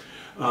sister,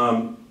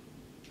 and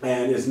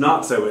is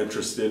not so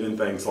interested in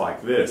things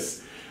like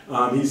this.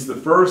 He's the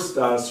first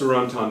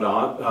surintendant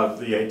of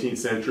the 18th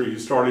century who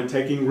started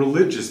taking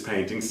religious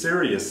painting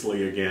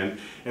seriously again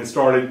and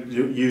started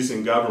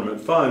using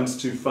government funds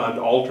to fund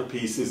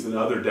altarpieces and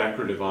other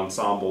decorative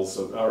ensembles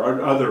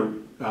or other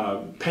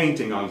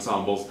painting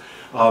ensembles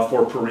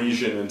for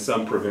Parisian and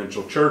some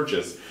provincial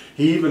churches.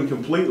 He even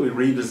completely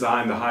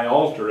redesigned the high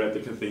altar at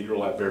the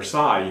cathedral at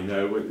Versailles, you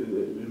know,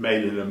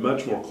 made it in a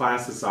much more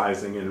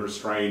classicizing and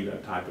restrained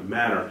type of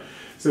manner.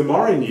 So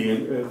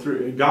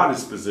Marigny got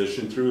his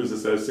position through his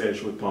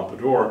association with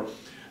Pompadour,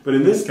 but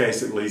in this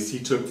case at least he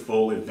took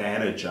full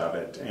advantage of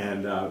it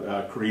and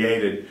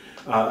created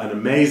an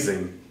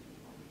amazing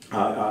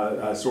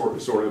sort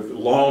of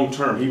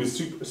long-term. He was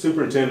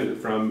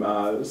superintendent from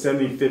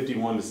 1751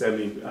 to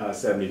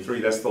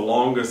 1773. That's the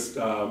longest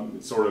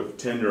sort of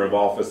tenure of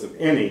office of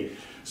any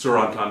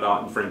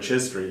surintendant in French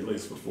history, at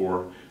least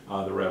before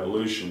the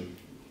Revolution.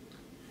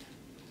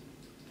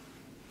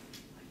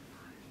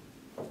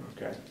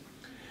 Okay.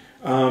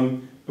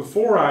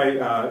 Before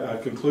I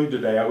conclude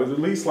today, I would at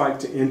least like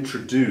to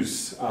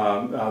introduce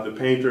the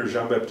painter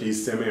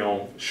Jean-Baptiste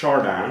Siméon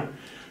Chardin,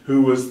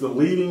 who was the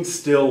leading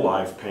still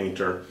life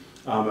painter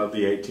of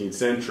the 18th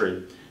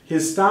century.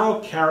 His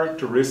style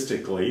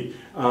characteristically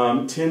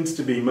tends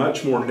to be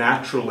much more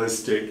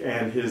naturalistic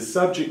and his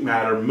subject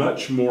matter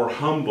much more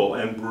humble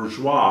and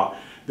bourgeois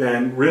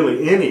than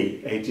really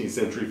any 18th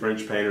century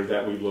French painter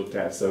that we've looked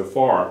at so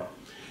far.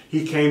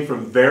 He came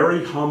from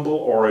very humble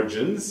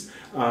origins.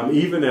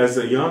 Even as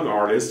a young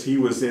artist, he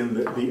was in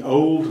the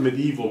old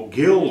medieval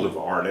guild of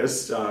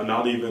artists,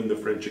 not even the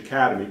French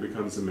Academy,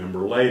 becomes a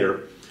member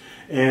later.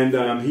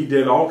 And he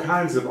did all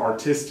kinds of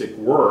artistic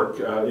work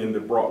in the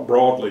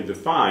broadly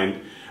defined.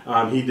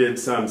 He did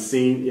some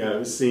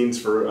scenes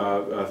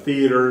for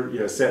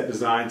theater, set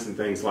designs and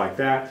things like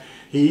that.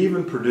 He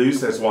even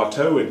produced, as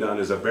Watteau had done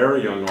as a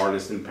very young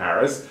artist in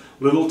Paris,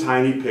 little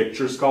tiny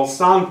pictures called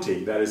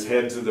Santi, that is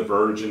heads of the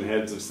Virgin,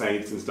 heads of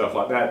saints and stuff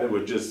like that, that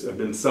would just have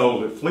been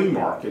sold at flea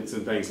markets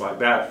and things like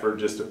that for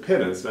just a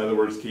pittance. In other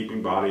words,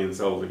 keeping body and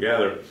soul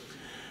together.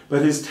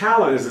 But his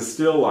talent as a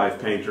still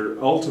life painter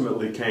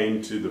ultimately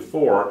came to the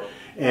fore,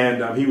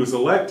 and he was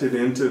elected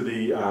into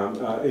the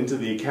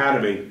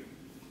Academy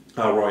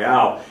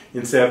Royale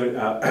in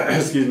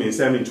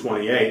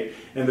 1728.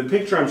 And the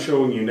picture I'm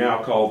showing you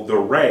now, called The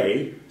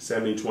Ray,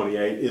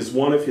 1728, is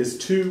one of his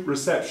two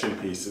reception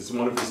pieces,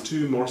 one of his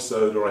two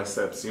morceaux de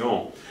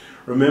réception.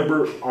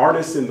 Remember,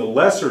 artists in the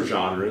lesser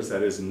genres,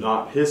 that is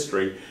not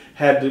history,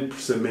 had to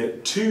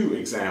submit two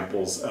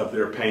examples of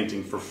their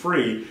painting for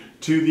free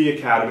to the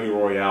Academy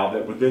Royale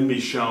that would then be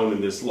shown in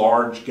this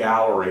large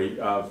gallery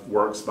of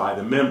works by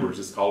the members.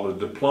 It's called a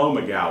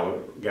diploma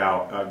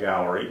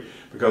gallery,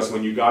 because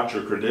when you got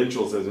your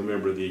credentials as a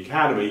member of the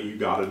Academy, you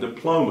got a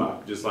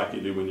diploma, just like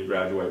you do when you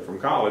graduate from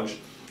college.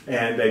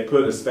 And they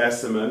put a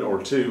specimen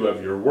or two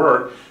of your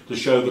work to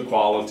show the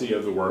quality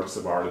of the works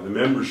of art of the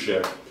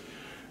membership.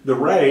 The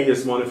Ray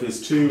is one of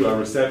his two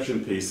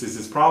reception pieces.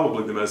 It's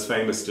probably the most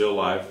famous still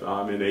life in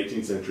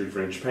 18th century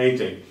French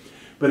painting.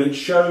 but it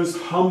shows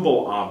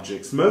humble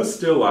objects. Most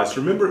still lifes,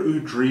 remember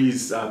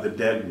Udry's The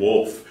Dead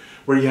Wolf,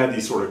 where you had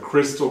these sort of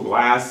crystal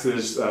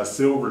glasses,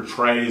 silver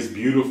trays,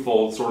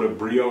 beautiful sort of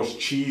brioche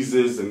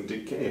cheeses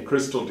and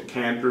crystal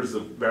decanters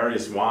of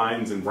various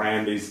wines and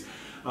brandies,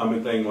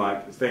 and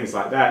things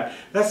like that.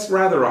 That's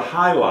rather a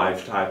high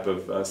life type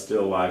of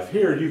still life.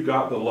 Here you've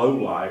got the low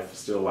life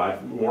still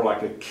life, more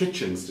like a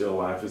kitchen still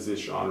life as this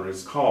genre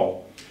is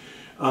called.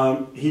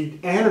 He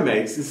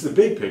animates, this is a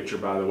big picture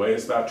by the way,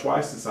 it's about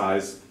twice the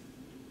size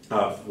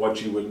of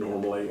what you would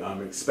normally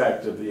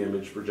expect of the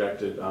image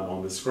projected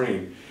on the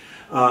screen.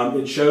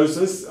 It shows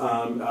us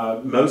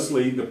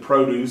mostly the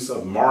produce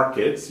of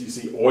markets. You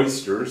see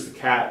oysters.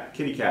 The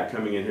kitty cat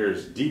coming in here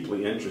is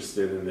deeply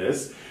interested in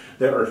this.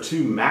 There are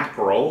two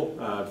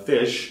mackerel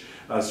fish.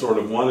 Sort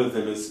of one of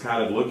them is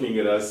kind of looking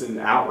at us in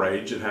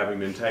outrage at having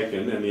been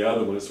taken, and the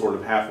other one is sort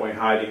of halfway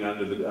hiding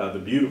under the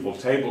beautiful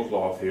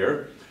tablecloth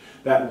here.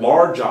 That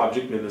large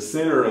object in the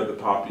center of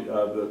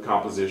the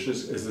composition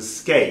is a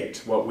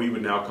skate, what we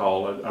would now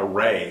call a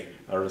ray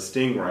or a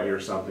stingray or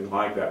something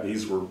like that.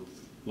 These were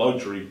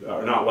luxury,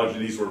 or not luxury,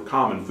 these were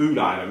common food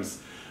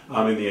items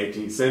in the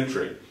 18th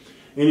century.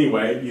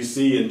 Anyway, you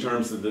see in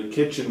terms of the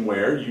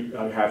kitchenware, you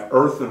have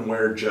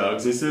earthenware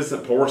jugs. This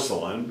isn't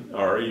porcelain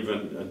or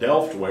even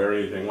delftware or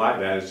anything like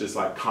that. It's just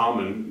like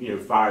common,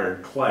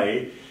 fired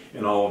clay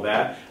and all of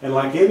that. And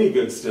like any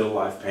good still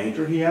life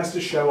painter, he has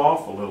to show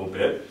off a little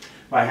bit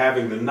by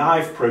having the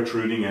knife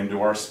protruding into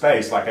our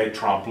space, like a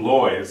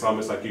trompe-l'oeil. It's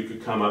almost like you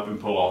could come up and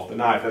pull off the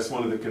knife. That's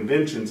one of the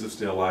conventions of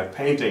still life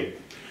painting.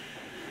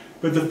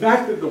 But the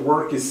fact that the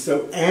work is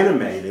so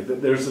animated,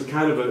 that there's a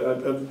kind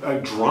of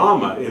a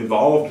drama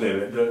involved in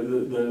it.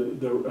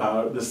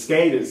 The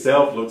skate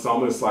itself looks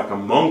almost like a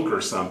monk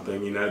or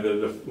something.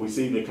 We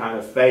see the kind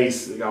of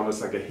face,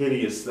 almost like a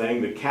hideous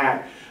thing. The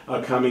cat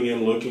coming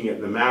in, looking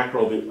at the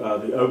mackerel,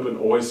 the open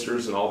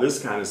oysters, and all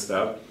this kind of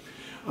stuff.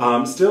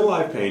 Still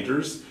life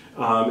painters,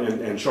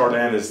 and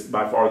Chardin is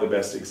by far the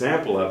best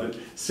example of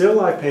it, still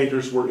life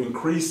painters were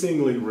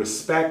increasingly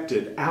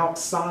respected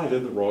outside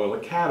of the Royal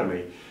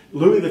Academy.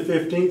 Louis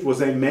XV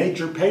was a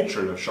major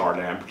patron of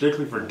Chardin,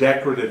 particularly for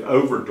decorative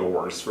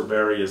overdoors for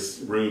various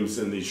rooms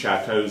in these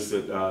chateaus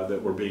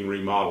that were being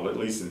remodeled, at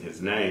least in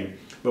his name.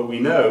 But we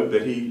know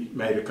that he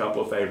made a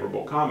couple of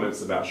favorable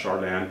comments about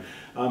Chardin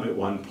at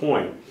one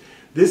point.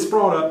 This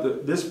brought up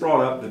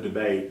the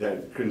debate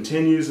that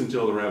continues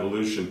until the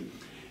Revolution.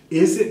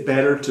 Is it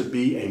better to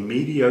be a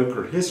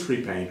mediocre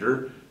history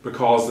painter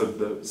because of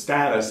the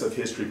status of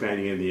history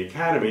painting in the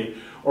Academy,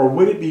 or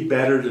would it be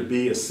better to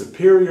be a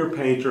superior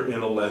painter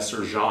in a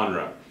lesser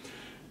genre?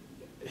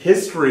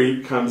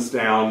 History comes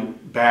down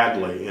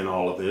badly in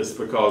all of this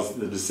because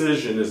the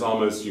decision is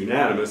almost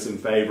unanimous in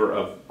favor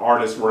of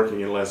artists working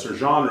in lesser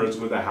genres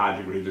with a high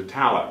degree of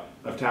talent.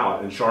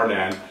 And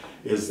Chardin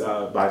is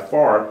by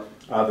far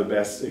the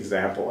best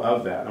example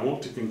of that. I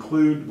want to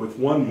conclude with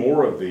one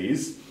more of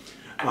these.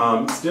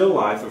 Still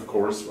life, of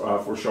course,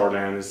 for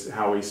Chardin is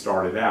how he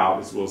started out.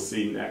 As we'll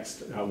see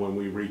next when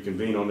we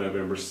reconvene on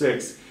November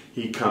 6th,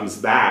 he comes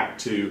back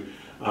to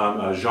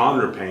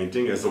genre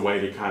painting as a way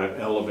to kind of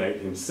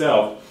elevate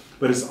himself,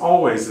 but it's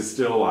always a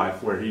still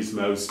life where he's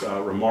most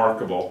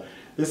remarkable.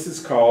 This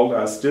is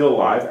called Still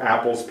Life,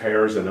 Apples,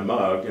 Pears, and a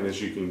Mug, and as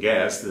you can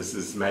guess, this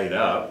is made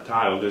up,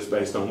 title just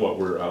based on what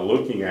we're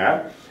looking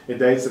at. It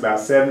dates about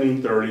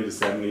 1730 to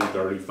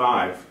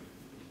 1735.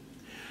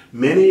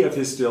 Many of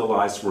his still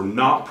lifes were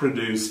not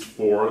produced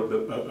for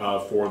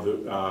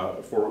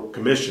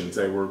commissions.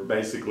 They were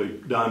basically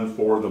done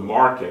for the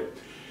market.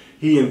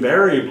 He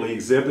invariably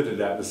exhibited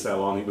at the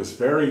Salon. He was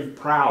very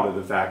proud of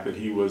the fact that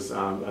he was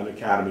an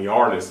Academy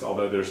artist,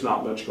 although there's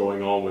not much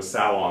going on with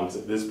salons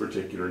at this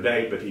particular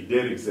date, but he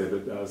did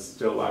exhibit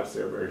still lifes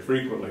there very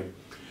frequently.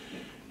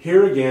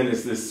 Here again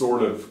is this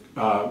sort of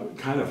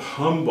kind of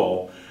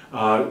humble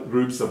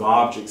groups of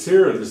objects.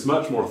 Here there's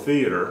much more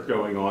theater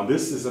going on.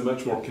 This is a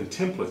much more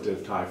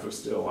contemplative type of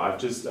still life,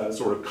 just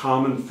sort of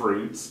common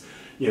fruits,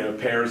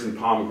 pears and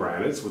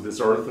pomegranates with this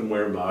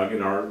earthenware mug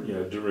and our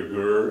de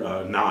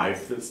rigueur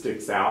knife that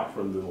sticks out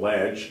from the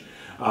ledge.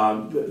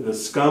 The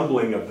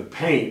scumbling of the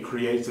paint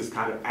creates this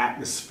kind of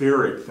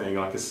atmospheric thing,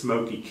 like a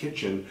smoky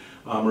kitchen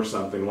or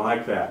something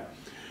like that.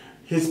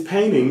 His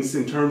paintings,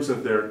 in terms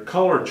of their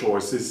color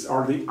choices,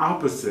 are the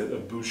opposite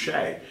of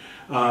Boucher.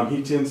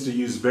 He tends to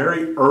use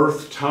very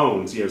earth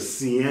tones,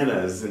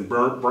 siennas and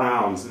burnt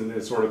browns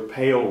and sort of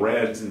pale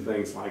reds and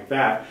things like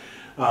that,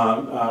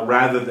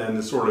 rather than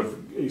the sort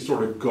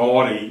of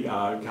gaudy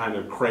kind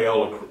of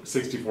Crayola,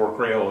 64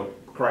 Crayola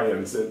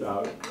crayons,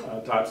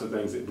 types of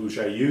things that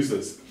Boucher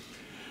uses.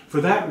 For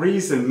that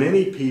reason,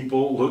 many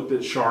people looked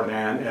at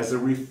Chardin as a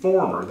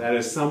reformer, that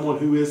is, someone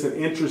who isn't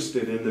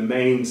interested in the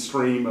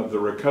mainstream of the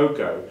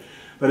Rococo.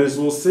 But as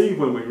we'll see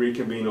when we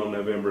reconvene on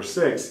November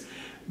 6th,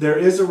 there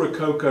is a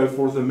Rococo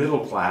for the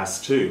middle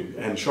class too,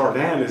 and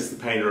Chardin is the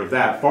painter of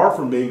that. Far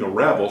from being a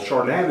rebel,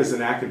 Chardin is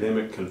an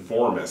academic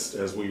conformist,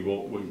 as we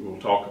will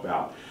talk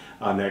about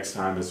next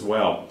time as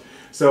well.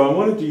 So I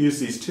wanted to use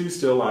these two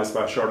still lifes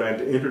by Chardin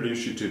to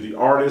introduce you to the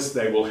artists.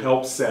 They will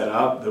help set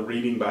up the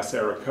reading by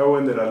Sarah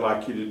Cohen that I'd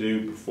like you to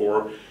do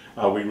before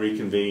we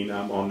reconvene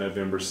on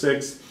November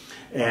 6th.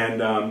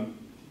 And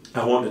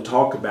I want to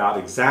talk about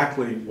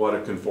exactly what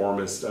a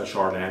conformist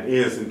Chardin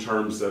is in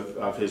terms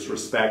of his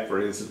respect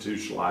for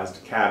institutionalized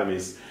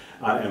academies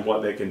and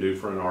what they can do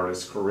for an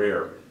artist's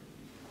career.